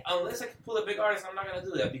 unless I can pull a big artist, I'm not gonna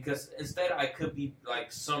do that because instead I could be like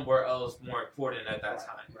somewhere else more important at that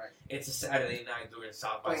time. Right. It's a Saturday night during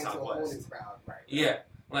South by Southwest. To a whole crowd, right? Yeah,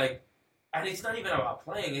 and it's not even about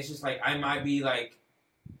playing. It's just like I might be like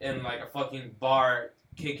in like a fucking bar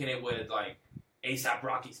kicking it with like A$AP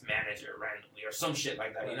Rocky's manager randomly or some shit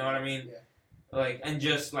like that. You know what I mean? Yeah. Like, and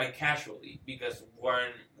just like casually, because we're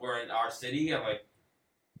in our city, and like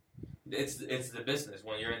it's the business.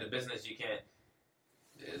 When you're in the business, you can't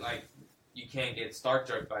get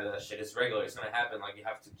starstruck by that shit. It's regular. It's gonna happen. Like, you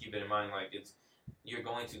have to keep it in mind. Like, you're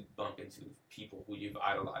going to bump into people who you've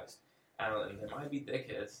idolized, and there might be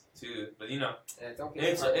dickheads too. But you know, it's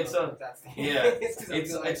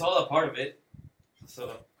all a part of it.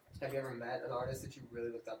 So, have you ever met an artist that you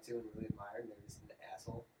really looked up to and really admired, and they're just an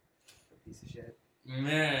asshole? Piece of shit.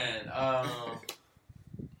 Man,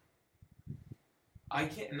 I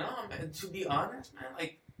can't. No, man. To be honest, man,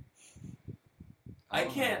 like I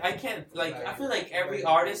can't. Like, I feel like every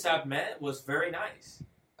artist I've met was very nice.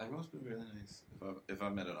 Everyone's been really nice. If I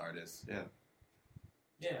met an artist, yeah.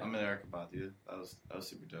 Yeah. I met Erykah Badu. That was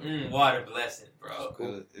super dope. What a blessing, bro.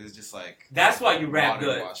 It was just like. That's why you rap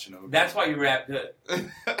good. That's why you rap good.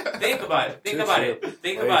 Think about it. Think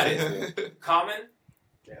about it. Common.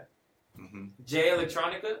 Mm-hmm. Jay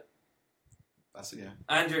Electronica. That's it, yeah.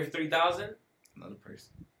 Andre 3000. Another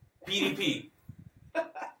person. PDP.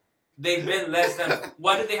 They've been less than.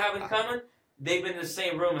 What do they have in common? They've been in the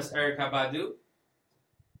same room as Erykah Badu.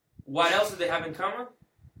 What else do they have in common?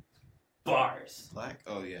 Bars. Black?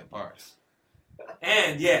 Oh yeah, bars.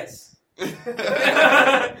 And yes. Bars.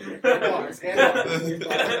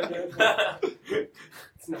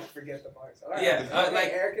 Let's not forget the bars. All right. Yeah,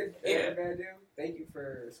 like Erykah Badu. Thank you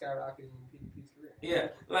for skyrocketing PDP's career. Yeah,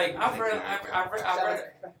 like I've heard.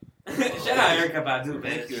 Shout out Erykah Badu, man.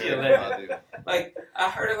 Thank you, She Erykah Badu. Like, I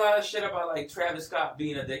heard a lot of shit about like Travis Scott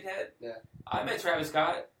being a dickhead. Yeah. I met Travis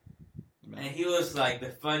Scott, and he was like the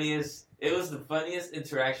funniest. It was the funniest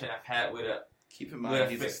interaction I've had with a. Keep in mind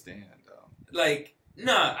he's a stand though. Like,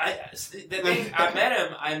 no, the thing I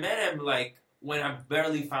met him like when I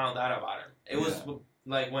barely found out about him. It was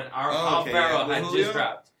like when Al Farrell had just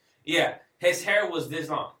dropped. Yeah, his hair was this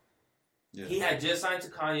long. Yeah. He had just signed to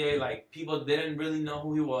Kanye. Like, people didn't really know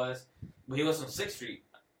who he was, but he was on 6th Street.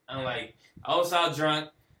 And like, I was out drunk,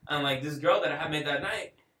 and like this girl that I had met that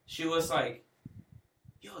night, she was like,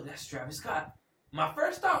 "Yo, that's Travis Scott." My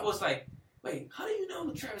first thought was like, "Wait, how do you know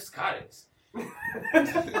who Travis Scott is?" And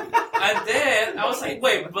then I was like,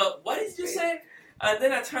 "Wait, but what did you say?" And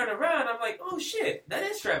then I turned around, I'm like, "Oh shit, that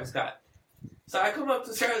is Travis Scott." So I come up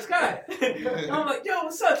to Travis Scott. I'm like, "Yo,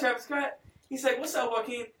 what's up, Travis Scott?" He's like, "What's up,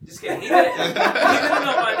 Joaquin?" Just kidding. He didn't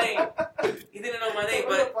know my name. He didn't know my name,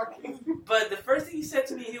 but the first thing he said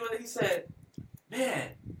to me, he said, "Man,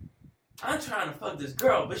 I'm trying to fuck this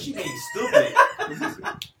girl, but she being stupid." I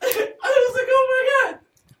was like, "Oh my god,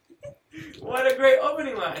 what a great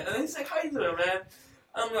opening line!" And then he's like, "How you doing, man?"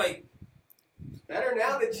 I'm like, "Better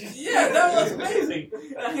now that you." Yeah, that was amazing.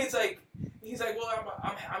 And he's like, "Well,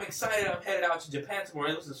 I'm excited. I'm headed out to Japan tomorrow."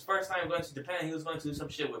 It was his first time going to Japan. He was going to do some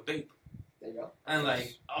shit with Bape. There you go. And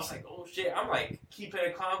like, I was like, "Oh shit!" I'm like, keeping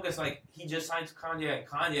it calm because like he just signed to Kanye, and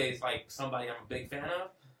Kanye is like somebody I'm a big fan of.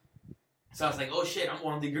 So I was like, "Oh shit, I'm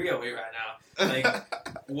 1 degree away right now." Like,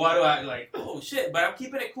 what do I like? Oh shit! But I'm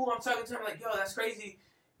keeping it cool. I'm talking to him like, "Yo, that's crazy."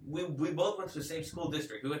 We both went to the same school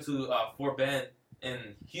district. We went to Fort Bend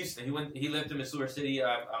in Houston. He lived in Missouri City.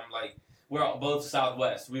 I'm like, we're all both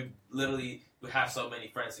Southwest. We have so many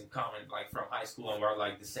friends in common, like from high school, and we're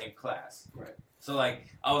like the same class. Right. So like,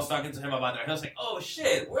 I was talking to him about that. He was like, "Oh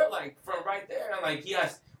shit, we're like from right there." And like,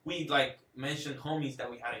 we like mentioned homies that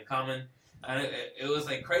we had in common, and it was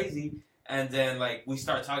like crazy. And then like we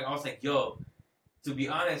started talking. I was like, "Yo, to be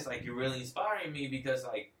honest, like you're really inspiring me because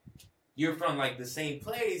like you're from like the same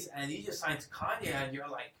place, and you just signed to Kanye, and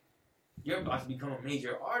you're about to become a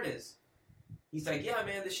major artist." He's like, "Yeah,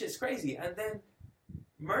 man, this shit's crazy." And then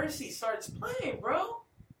Mercy starts playing, bro.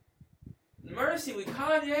 Mercy with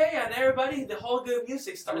Kanye and everybody, the whole good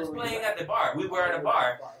music starts playing at the bar. We were at a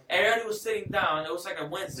bar. Everybody was sitting down. It was like a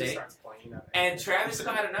Wednesday. And Travis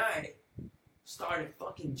Scott and I started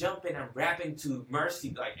fucking jumping and rapping to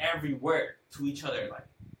Mercy, like every word to each other. Like,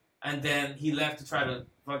 and then he left to try to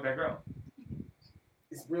fuck that girl.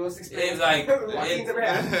 It's realist experience. It's like,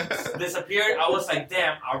 it disappeared. I was like,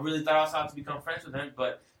 damn, I really thought I was about to become friends with him,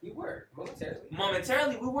 but... You were, momentarily.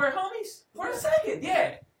 Momentarily, we were homies for a second,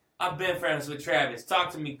 yeah. I've been friends with Travis.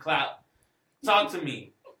 Talk to me, Clout. Talk to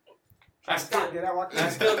me. I still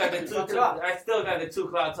got the 2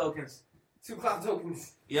 Clout tokens. 2 Clout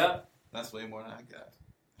tokens. Yep. That's way more than I got.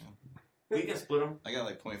 We can split them. I got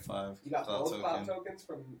like 0.5. You got both Clout tokens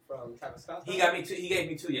from Travis Scott? He got me 2. He gave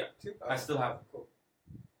me 2, yeah. 2? I still have them. Cool.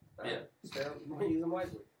 Yeah. Use them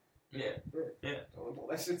wisely. Yeah. Yeah. Don't pull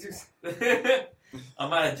that shit too. I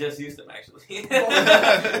might have just used them actually.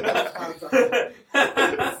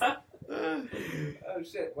 Oh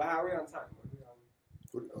shit! Well, how are we on time?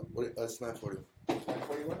 It's 9:40.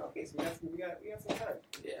 41. Okay, so we got some time.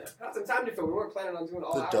 Yeah. Got some time to fill. We weren't planning on doing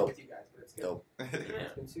all The hour dope. with you guys, but it's good. Dope.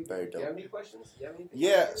 It's been super. Very Do dope. you have any questions? Do you have anything?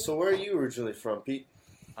 Yeah. So where are you originally from, Pete?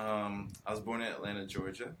 I was born in Atlanta,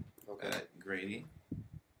 Georgia, Okay. at Grady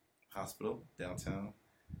Hospital downtown,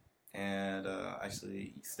 and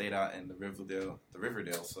actually stayed out in the Riverdale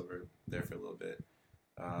suburb there for a little bit.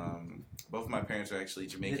 Both of my parents are actually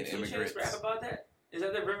Jamaican Did 2 immigrants. Chainz rap about that? Is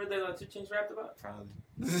that the Riverdale that 2 Chainz rapped about? Probably.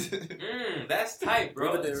 That's tight,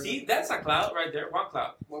 bro. Riverdale. See, that's a cloud right there. One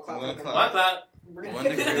cloud. One cloud. One cloud. One cloud. One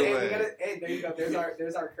degree away. Hey, there you go.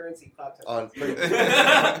 There's our currency cloud. On pretty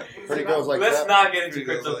girls like Let's that. not get into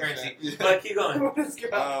Pretty girls like cryptocurrency. that. But keep going. Let's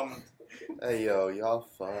go. Hey yo, y'all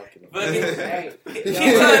fucking. But Hey. keep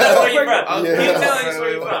telling us where you're from. Yeah. Keep telling us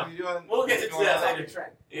where you're What from. you doing? We'll get into that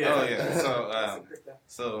later. Yeah. Oh yeah.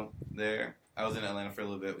 So there, I was in Atlanta for a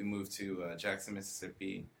little bit. We moved to Jackson,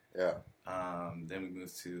 Mississippi. Yeah. Then we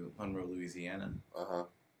moved to Monroe, Louisiana, Uh-huh.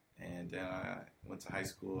 and then I went to high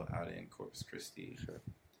school out in Corpus Christi. Sure.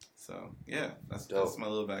 So yeah, that's Dope. my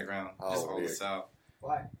little background. Oh, Just all the weird. South.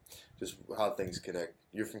 Why? Just how things connect.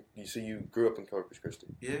 You're from. You grew up in Corpus Christi.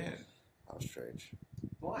 Yeah. How strange.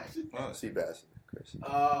 Why? Well, Seabass, Chris.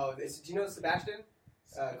 Oh, do you know Sebastian?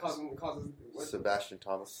 Causes what? Sebastian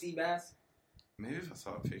Thomas. Seabass. maybe if I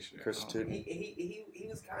saw a picture. Chris I don't Tootin. know. He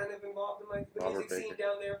was kind of involved in like the Robert music scene Baker.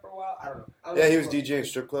 down there for a while. I don't know. Yeah, he was DJing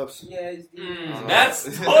strip clubs. Yeah, he's DJing. That's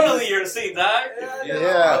totally your scene, dog.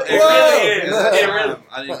 Yeah. It really is. It really.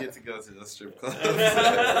 I didn't get to go to the strip clubs.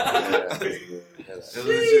 Yeah. It was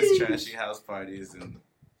just trashy house parties and.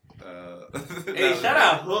 Hey, shout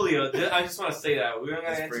out Julio. I just want to say that. We're not going to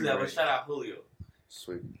That's get into pretty that, but great. shout out Julio.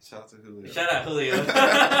 Sweet. Shout out to Julio. Shout out Julio.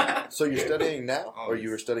 So you're studying now, or you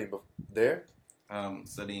were studying there?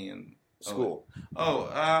 Studying School.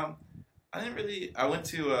 I didn't really. I went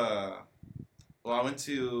to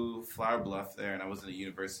Flower Bluff there, and I was in a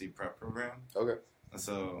university prep program. Okay. And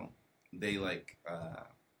so they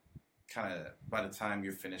kind of by the time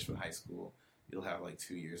you're finished with high school, you'll have like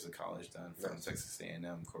 2 years of college done from Nice. Texas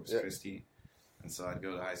A&M, Corpus Yeah. Christi. And so I'd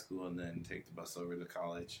go to high school and then take the bus over to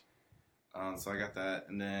college. So I got that,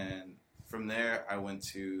 and then from there I went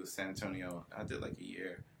to San Antonio. I did like a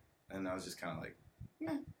year, and I was just kind of like,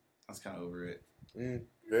 meh. I was kind of over it.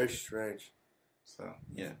 Very strange. So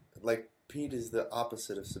yeah, Like Pete is the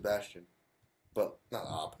opposite of Sebastian, but not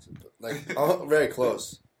opposite, but like very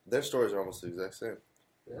close. Their stories are almost the exact same.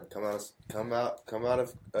 Yeah. Come out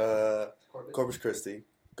of Corpus Christi,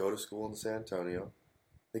 go to school in San Antonio.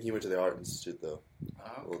 I think he went to the Art Institute though,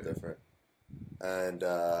 a little different. And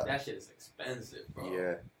That shit is expensive, bro.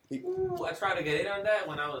 yeah, Ooh, I tried to get in on that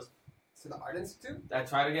when I was. To the Art Institute? I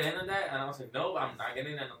tried to get in on that, and I was like, nope, I'm not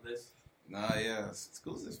getting in on this. nah, yeah,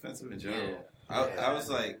 school's expensive in general. Yeah. I was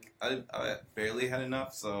like, I barely had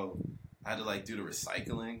enough, so I had to like do the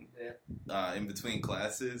recycling in between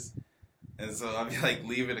classes. And so I'd be like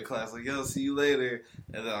leaving the class like, yo, see you later.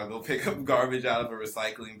 And then I'll go pick up garbage out of a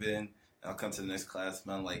recycling bin. And I'll come to the next class,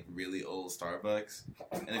 smell like really old Starbucks.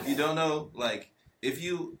 And if you don't know, like, if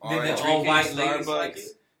you are Did the drinking old white ladies Starbucks, like it?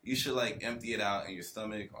 you should like empty it out in your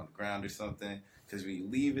stomach on the ground or something. Because when you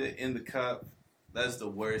leave it in the cup, that's the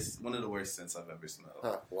worst, one of the worst scents I've ever smelled.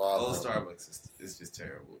 huh, wow. Old Starbucks is just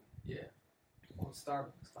terrible. Yeah. Old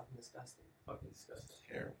Starbucks. Fucking disgusting. Fucking disgusting.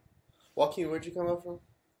 Terrible. Joaquin, where'd you come up from?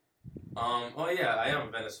 Oh yeah, I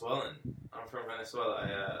am Venezuelan. I'm from Venezuela.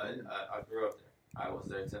 I grew up there. I was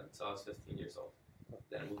there until I was 15 years old.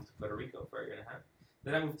 Then I moved to Puerto Rico for a year and a half.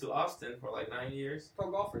 Then I moved to Austin for like 9 years.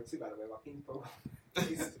 Pro golfer too, by the way. Joaquin's pro golfer.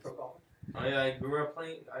 He's a pro golfer. Oh yeah, I grew up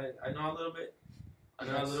playing. I know a little bit. I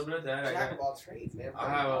know a little bit of that. Jack of all trades, man. I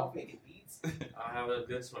Playing have a- golf, making beats. I have a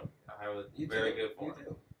good swim. I have a You very do. good You form.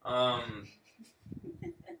 do.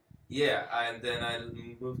 Yeah, and then I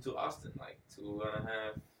moved to Austin like 2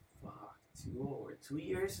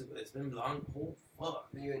 years ago. It's been long. Oh fuck.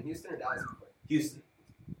 Are you in Houston or Dallas? Houston,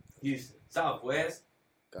 Southwest.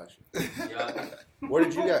 Gotcha. Yeah.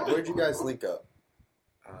 Where'd you guys link up?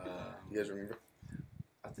 You guys remember?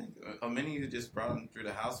 I think many of you just brought him through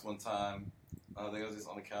the house one time. I think I was just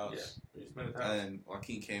on the couch. Yeah. We just spent the time. And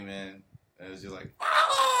Joaquin came in and it was just like,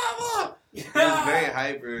 ah! He was very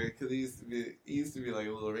hyper because he used to be like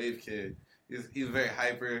a little rave kid. He was very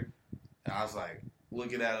hyper, and I was like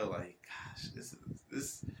looking at it like, gosh, this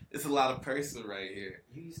is a lot of person right here.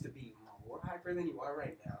 You used to be more hyper than you are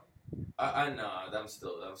right now. I know. I'm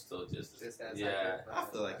still just yeah. I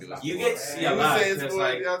feel like it was. You get to see a lot. It's more,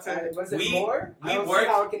 Like, was it more? We I don't work. see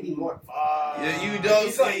how it can be more. Yeah, you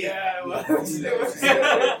don't see. Yeah, it was.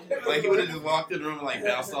 Like he would have just walked in the room and like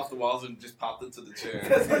bounced off the walls and just popped into the chair.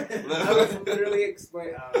 I was literally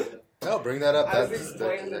explaining. No, bring that up. I was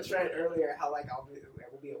explaining to Trent earlier how like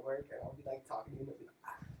we'll be at work and I'll be like talking to him.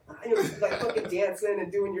 You know, like fucking dancing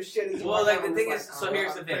and doing your shit. Well, like the thing is, so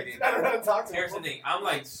here's the thing. I don't know how to talk to Here's him. the thing. I'm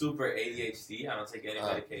like super ADHD. I don't take any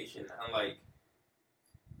medication. I'm like,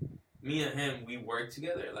 me and him, we work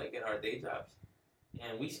together like in our day jobs,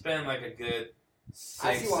 and we spend like a good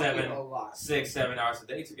 6-7 hours a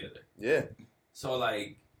day together. Yeah. So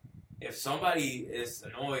like, if somebody is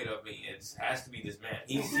annoyed of me, it has to be this man.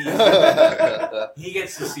 He sees, he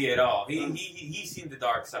gets to see it all. He's seen the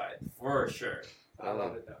dark side for sure. I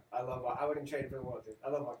love it though. I wouldn't trade it for the world. Dude. I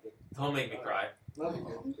love Joaquin. Don't make me cry. Love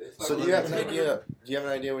you, dude. So do you have an idea? Do you have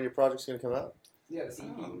an idea when your project's gonna come out? Yeah, the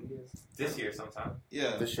CP. This year sometime.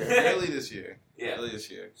 Yeah, this year. Early this year. Yeah, early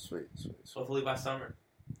this year. Sweet. Hopefully by summer.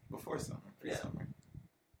 Before summer, pre-summer.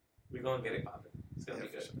 We're gonna get it popping. It's gonna be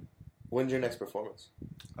good. Sure. When's your next performance?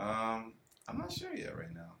 I'm not sure yet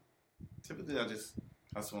right now. Typically, I just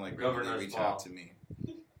have someone like Governor's regularly reach Ball. out to me,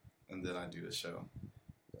 and then I do the show.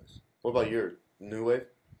 Nice. What about your new wave?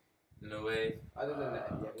 No way. Other than that,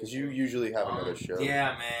 yeah. Because you usually have another show.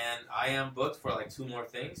 Yeah, man. I am booked for like 2 more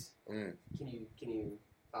things. Mm. Can you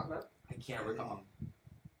talk about? I can't recall.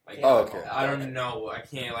 Like, Oh, okay. I don't know. I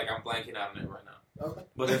can't. Like, I'm blanking out on it right now. Okay.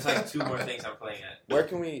 But there's like 2 more things I'm playing at. Where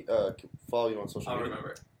can we follow you on social I'll media?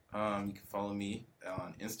 remember. You can follow me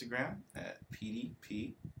on Instagram at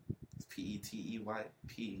PDP. It's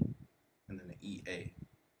PETEYP, and then the EA,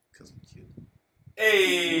 because I'm cute.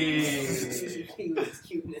 Hey!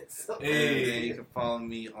 Cuteness. And then you can follow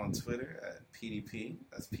me on Twitter at PDP.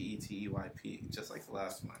 That's PETEYP, just like the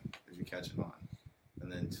last one, if you catch it on.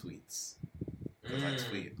 And then tweets. Because I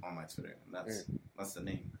tweet on my Twitter, and that's the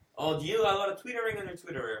name. Oh, do you got a lot of tweetering on your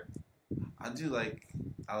Twitter? I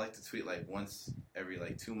like to tweet like once every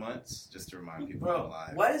like 2 months, just to remind people Bro, I'm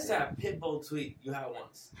alive. what is that Pitbull tweet you had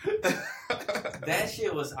once? That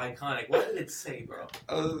shit was iconic. What did it say, bro?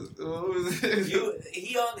 What was it?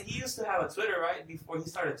 He used to have a Twitter, right? Before he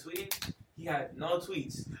started tweeting, he had no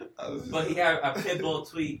tweets, but he had a Pitbull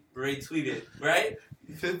tweet retweeted, right?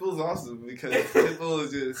 Pitbull's awesome because Pitbull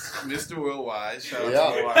is just Mr. Worldwide. Shout out Yeah.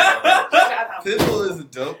 to Worldwide. Pitbull is a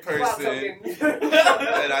dope person, and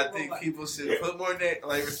and I think people should put more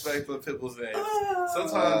respect on Pitbull's name.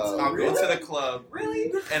 Sometimes I'll go to the club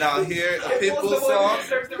Really? and I'll hear a Pitbull song.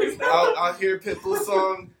 I'll hear a Pitbull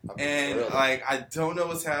song and like I don't know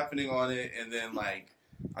what's happening on it, and then like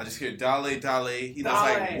I just hear Dale Dale. He does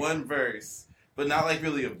like one verse, but not like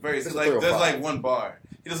really a verse. It's like there's like one bar.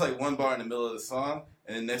 He does like one bar in the middle of the song,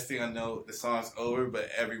 and then next thing I know, the song's over, but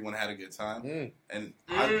everyone had a good time. And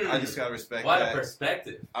I just gotta respect What that. a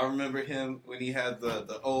perspective. I remember him when he had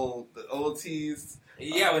the old tees.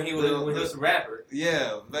 Yeah, when he was a rapper.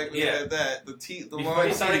 Yeah, back when he had that the Before long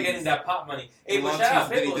he started tees. getting that pop money. Hey, The but long shout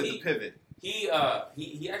out tees, then Pitbull. he did the pivot. He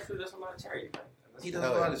actually does a lot of charity, man. He does a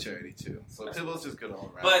lot of charity too. So Pitbull's just good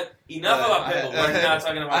all around. But enough about Pitbull. We're not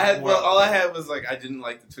talking about all I had was like I didn't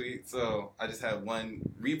like the tweet, so I just had one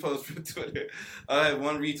repost from Twitter. I had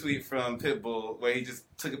one retweet from Pitbull where he just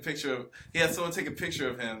took a picture of. He had someone take a picture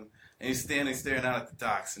of him, and he's standing staring out at the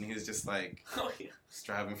docks, and he was just like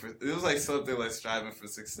striving for. It was like something like striving for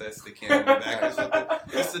success. They can't go back or something.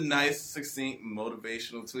 It's a nice, succinct,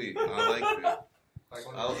 motivational tweet. I liked it. Like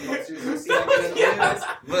when But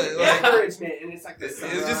like, encouragement, and it's like this.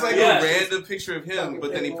 it's just like a random picture of him,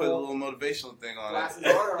 but then he put a little motivational thing on it. Glasses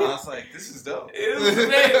on or And I off? was like, this is dope. It was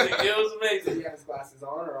amazing. It was Did amazing. he have his glasses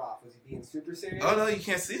on or off? Was he being super serious? Oh no, you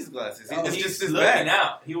can't see his glasses. It's He's just his looking back.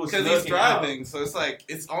 out. He was Because looking he's driving, so it's like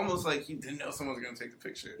it's almost like he didn't know someone was going to take the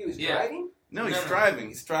picture. He was Yeah. driving? No, he's No. striving.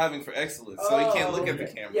 He's striving for excellence, so he can't look at the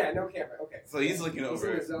okay. camera. Yeah, no camera. Okay. So he's looking in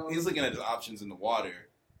over. the zone. He's looking at the options in the water,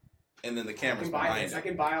 and then the I camera's can buy behind this. I him.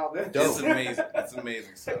 can buy all this. It's amazing. It's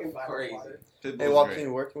amazing I stuff. can buy Crazy. water. Pitbull's Hey great.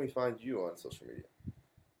 Joaquin, where can we find you on social media?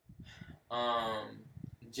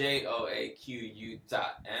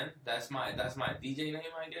 JOAQU.N. That's my DJ name,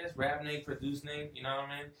 I guess. Rap name, produce name. You know what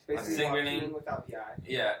I mean? Basically, singer Joaquin name. without the I.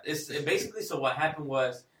 Yeah. It basically. So what happened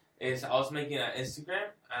was I was making an Instagram,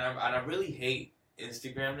 and I really hate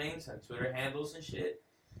Instagram names and Twitter handles and shit.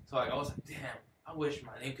 So like I was like, damn, I wish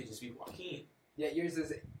my name could just be Joaquin. Yeah, yours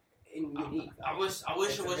is unique. I wish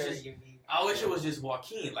it was just. I wish it was just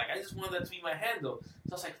Joaquin. Like, I just wanted that to be my handle.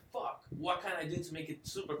 So I was like, fuck, what can I do to make it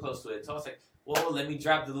super close to it? So I was like, well, let me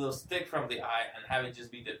drop the little stick from the I and have it just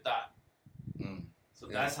be the dot. So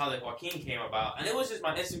that's how the Joaquin came about. And it was just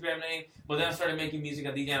my Instagram name, but then I started making music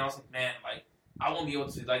and DJ, and I was like, man, like, I won't be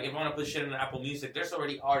able to, like, if I want to put shit in Apple Music, there's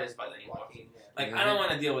already artists by the name of Joaquin. Like, I don't want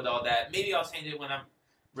to deal with all that. Maybe I'll change it when I'm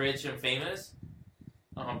rich and famous.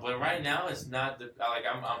 But right now, it's not,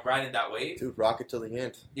 I'm riding that wave. Dude, rock it till the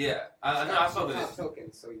end. Yeah. I fuck with it.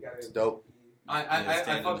 Tokens, so you gotta... It's dope. I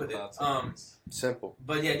fuck with it. Simple.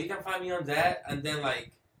 But yeah, you can find me on that, and then,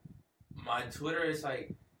 like, my Twitter is,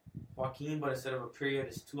 like, Joaquin, but instead of a period,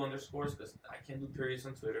 it's 2 underscores, because I can't do periods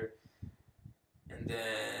on Twitter. And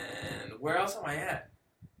then, where else am I at?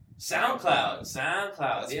 SoundCloud.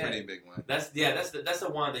 That's a pretty big one. That's the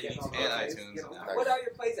one that you need to And iTunes. What are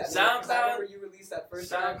your plays at? SoundCloud. Where you released that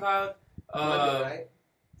first SoundCloud. Monday, right?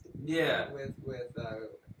 Yeah.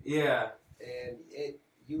 Yeah. And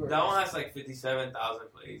that one has like 57,000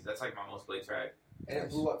 plays. That's like my most played track. And it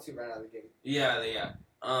blew up too right out of the gate. Yeah.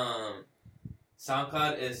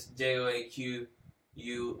 SoundCloud is JOAQU_N.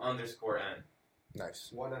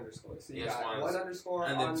 Nice. 1 underscore. So you Yes, got one 1 underscore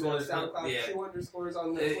and on then the 2 SoundCloud, yeah. 2 underscores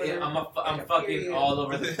on the Twitter. Yeah, I'm fucking all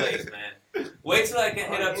over the place, man. Wait till I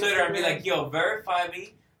can hit up Twitter and be like, yo, verify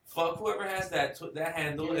me. Fuck whoever has that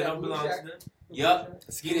handle. It don't belong to them. Yup.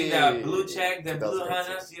 Give me that blue check, them blue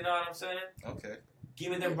hunters, you know what I'm saying? Okay.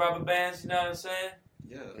 Give me them rubber bands, you know what I'm saying?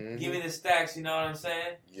 Yeah. Mm-hmm. Give me the stacks, you know what I'm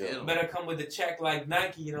saying? Yeah. Better come with the check like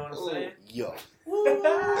Nike, you know what I'm saying? Yo. Woo!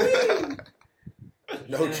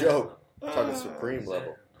 No joke. Talking Supreme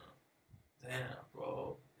level. Damn,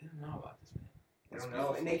 bro. They don't know about this, man. I don't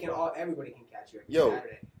know. And everybody can catch you every Yo.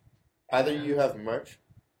 Saturday. Either you have merch.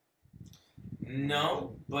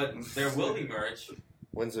 No, but there will be merch.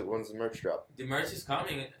 When's the merch drop? The merch is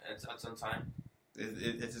coming at some time.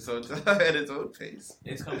 It's its own time at its own pace.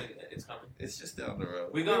 It's coming. It's just down the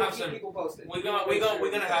road. We're gonna have some people posted. We're gonna have.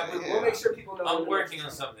 We'll make sure people know. I'm working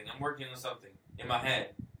on something in my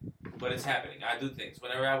head, but it's happening. I do things.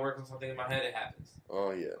 Whenever I work on something in my head, it happens.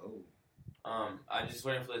 Oh yeah. I'm just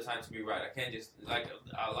waiting for the time to be right. I can't just like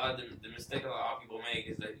a lot of the mistake a lot of people make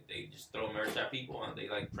is that they just throw merch at people and they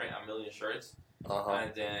like print 1 million shirts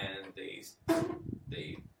and then they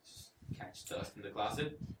just catch dust in the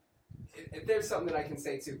closet. If there's something that I can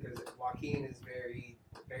say too, because Joaquin is very,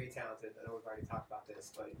 very talented. I know we've already talked about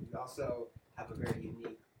this, but you also have a very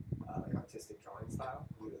unique, artistic drawing style.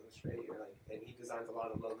 You illustrate, and he designs a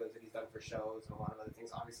lot of the logos that he's done for shows and a lot of other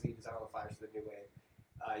things. Obviously, he designed all the flyers for the New Wave.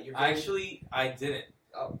 Actually, I didn't.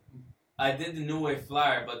 Oh. I did the New Wave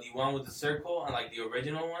flyer, but the one with the circle and like the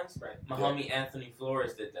original ones, right? My homie Anthony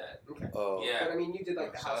Flores did that. Okay. Oh. Yeah. But I mean, you did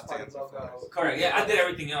like the house party logo. Correct. Yeah, I did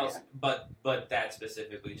everything else, but that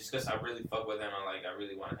specifically, just because I really fuck with him and like I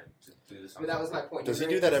really wanted him to do this. But that was my point. Does he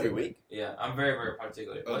do that every week? Yeah, I'm very, very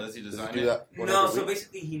particular. Oh, does he design do that? No, so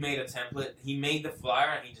basically he made a template. He made the flyer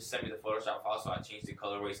and he just sent me the Photoshop file, so I changed the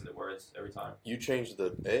colorways and the words every time. You changed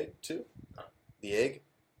the egg too? The egg?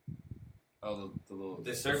 Oh, the little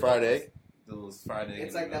the fried egg? The little fried egg.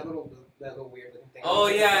 It's like that little weird looking thing. Oh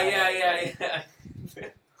yeah.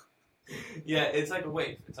 Yeah, it's like a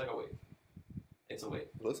wave. It's a wave. It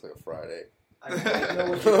looks like a fried egg. I don't know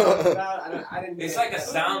what you're talking about. I didn't. It's like a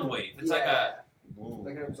sound wave. It's like an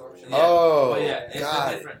absorption. Yeah. Oh, but yeah, it's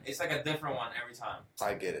God. different. It's like a different one every time.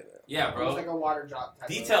 I get it now. Yeah, bro. It's like a water drop type.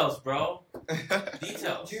 Details, bro.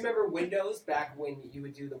 Details. Do you remember Windows back when you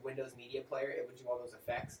would do the Windows Media Player? It would do all those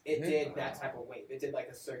effects. It did that type of wave. It did like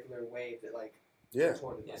a circular wave that like. Yeah.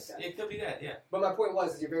 Yes, it could be that. Yeah. But my point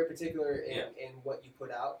was, is you're very particular in what you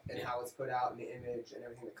put out and how it's put out and the image and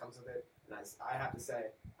everything that comes with it. And I have to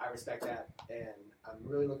say, I respect that, and I'm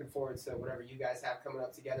really looking forward to whatever you guys have coming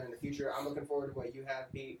up together in the future. I'm looking forward to what you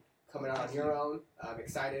have, Pete, coming out on your own. I'm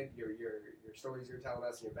excited. Your stories you're telling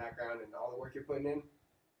us and your background and all the work you're putting in.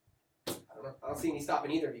 I don't know. I don't see any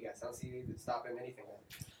stopping either of you guys. I don't see you stopping anything.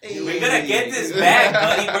 Hey, we're gonna get this bag,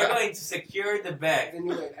 buddy. We're going to secure the bag.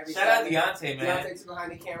 Shout out Deontay, man. Deontay's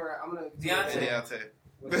behind the camera. I'm gonna. Deontay.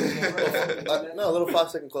 No, a little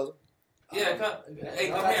 5-second closer. Yeah, come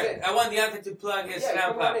here. I want Deontay to plug his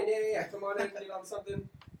SoundCloud. Come on in. You know something.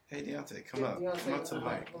 Hey Deontay, come up to the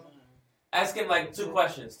mic. Ask him like 2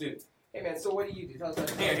 questions, dude. Hey man, so what do you do? Tell us about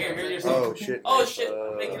Here. Oh shit. Oh shit,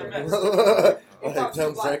 I'm making a mess. Like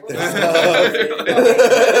jump back Like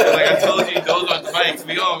I told you, those are the mics.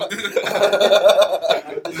 We all.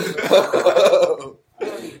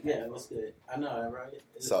 Yeah, what's good? I know, right?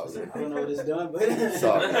 Solid. I don't know what it's doing, but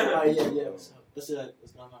Solid. Oh yeah. What's going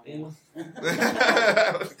on?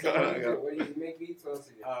 What's going on? What do you make beats? What else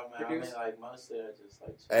do you do? Oh man, I mean, like mostly I just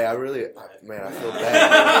like. Hey, I feel bad. I feel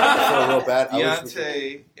real bad.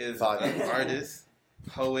 Deontay is an artist,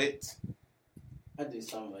 poet. I do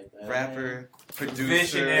something like that. Rapper,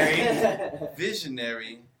 producer,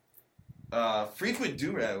 visionary, Frequent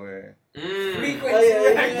do-rag wear. Frequent.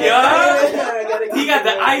 He got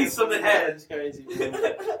the ice on the head. That's crazy. Bro.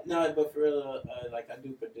 No, but for real, like I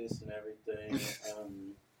do produce and everything.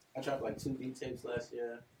 I dropped like 2 beat tapes last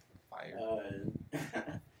year. Fire.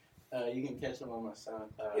 You can catch them on my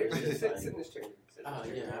SoundCloud. Here, It's sit like- in this chair. Oh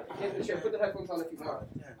yeah. Get in the chair. Put the headphones on if you want.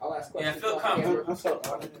 I'll ask Yeah, questions. feel comfortable. I'm so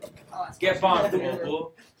honored. I'll ask Get questions. bombed,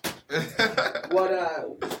 fool. What?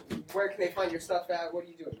 Where can they find your stuff at? What are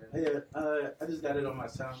you doing, man? Yeah, I just got it on my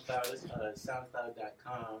SoundCloud. It's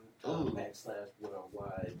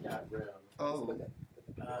soundcloud.com/worldwide.real. Oh.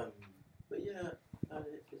 But yeah,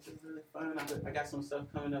 it's just really fun. I got some stuff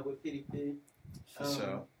coming up with PDP. For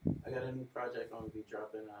sure. I got a new project I'm gonna be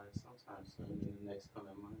dropping sometime soon in the next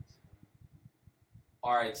coming months.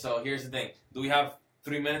 All right, so here's the thing. Do we have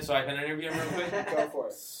 3 minutes so I can interview him real quick? Go for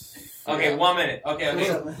it. Okay, 1 minute. Okay.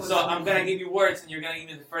 So I'm gonna give you words, and you're gonna give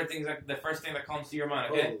me the first thing that comes to your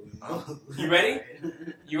mind. Okay? Oh, You ready?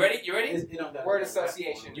 You ready? It don't got Word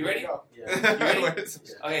association. You ready? Go. Yeah. You ready?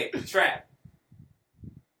 Okay, trap.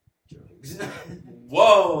 Drugs.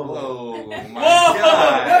 Whoa. Whoa, my Whoa!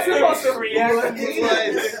 God. That's supposed to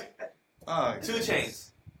react. Oh, 2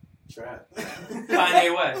 Chainz. Trap.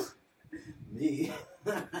 Kanye West. Me.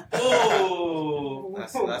 Ooh.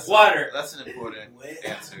 that's Water. That's an important Wet.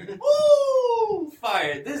 answer. Ooh.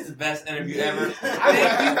 Fire. This is the best interview ever.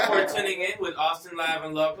 Thank you for tuning in with Austin Live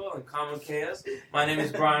and Local and Common Chaos. My name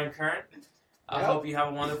is Brian Kern. I hope you have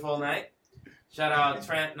a wonderful night. Shout out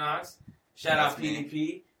Trent Knox. Shout out That's me.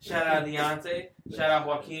 PDP. Shout out Deontay. Shout out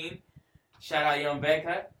Joaquin. Shout out Young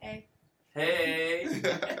Becca. Hey. Hey.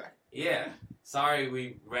 Yeah. Sorry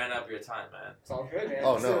we ran up your time, man. It's all good, man.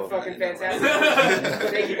 Oh, This no. is fucking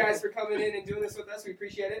fantastic. Thank you guys for coming in and doing this with us. We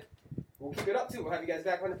appreciate it. We'll keep it up too. We'll have you guys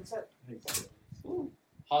back 100%. Whole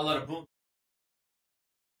lot of boom.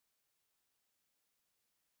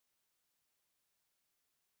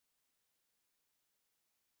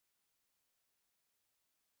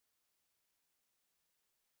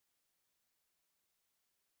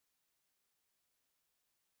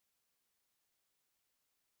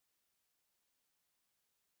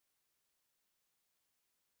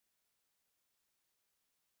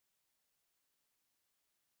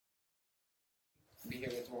 Be here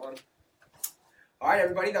with one. All right,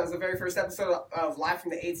 everybody. That was the very first episode of Live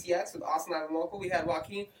from the ATX with Austin Live and Local. We had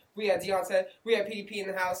Joaquin, we had Deontay, we had PDP in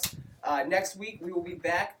the house. Next week, we will be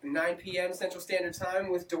back 9 p.m. Central Standard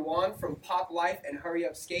Time with Dewan from Pop Life and Hurry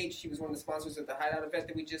Up Skate. She was one of the sponsors of the Hideout event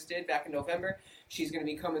that we just did back in November. She's going to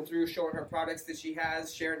be coming through, showing her products that she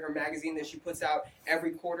has, sharing her magazine that she puts out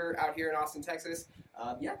every quarter out here in Austin, Texas.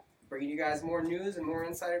 Bringing you guys more news and more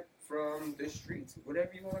insight from the streets,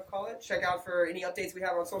 whatever you want to call it. Check out for any updates we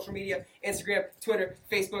have on social media, Instagram, Twitter,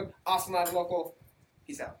 Facebook, Austin Live and Local.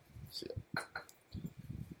 Peace out. See ya.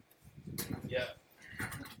 Yeah.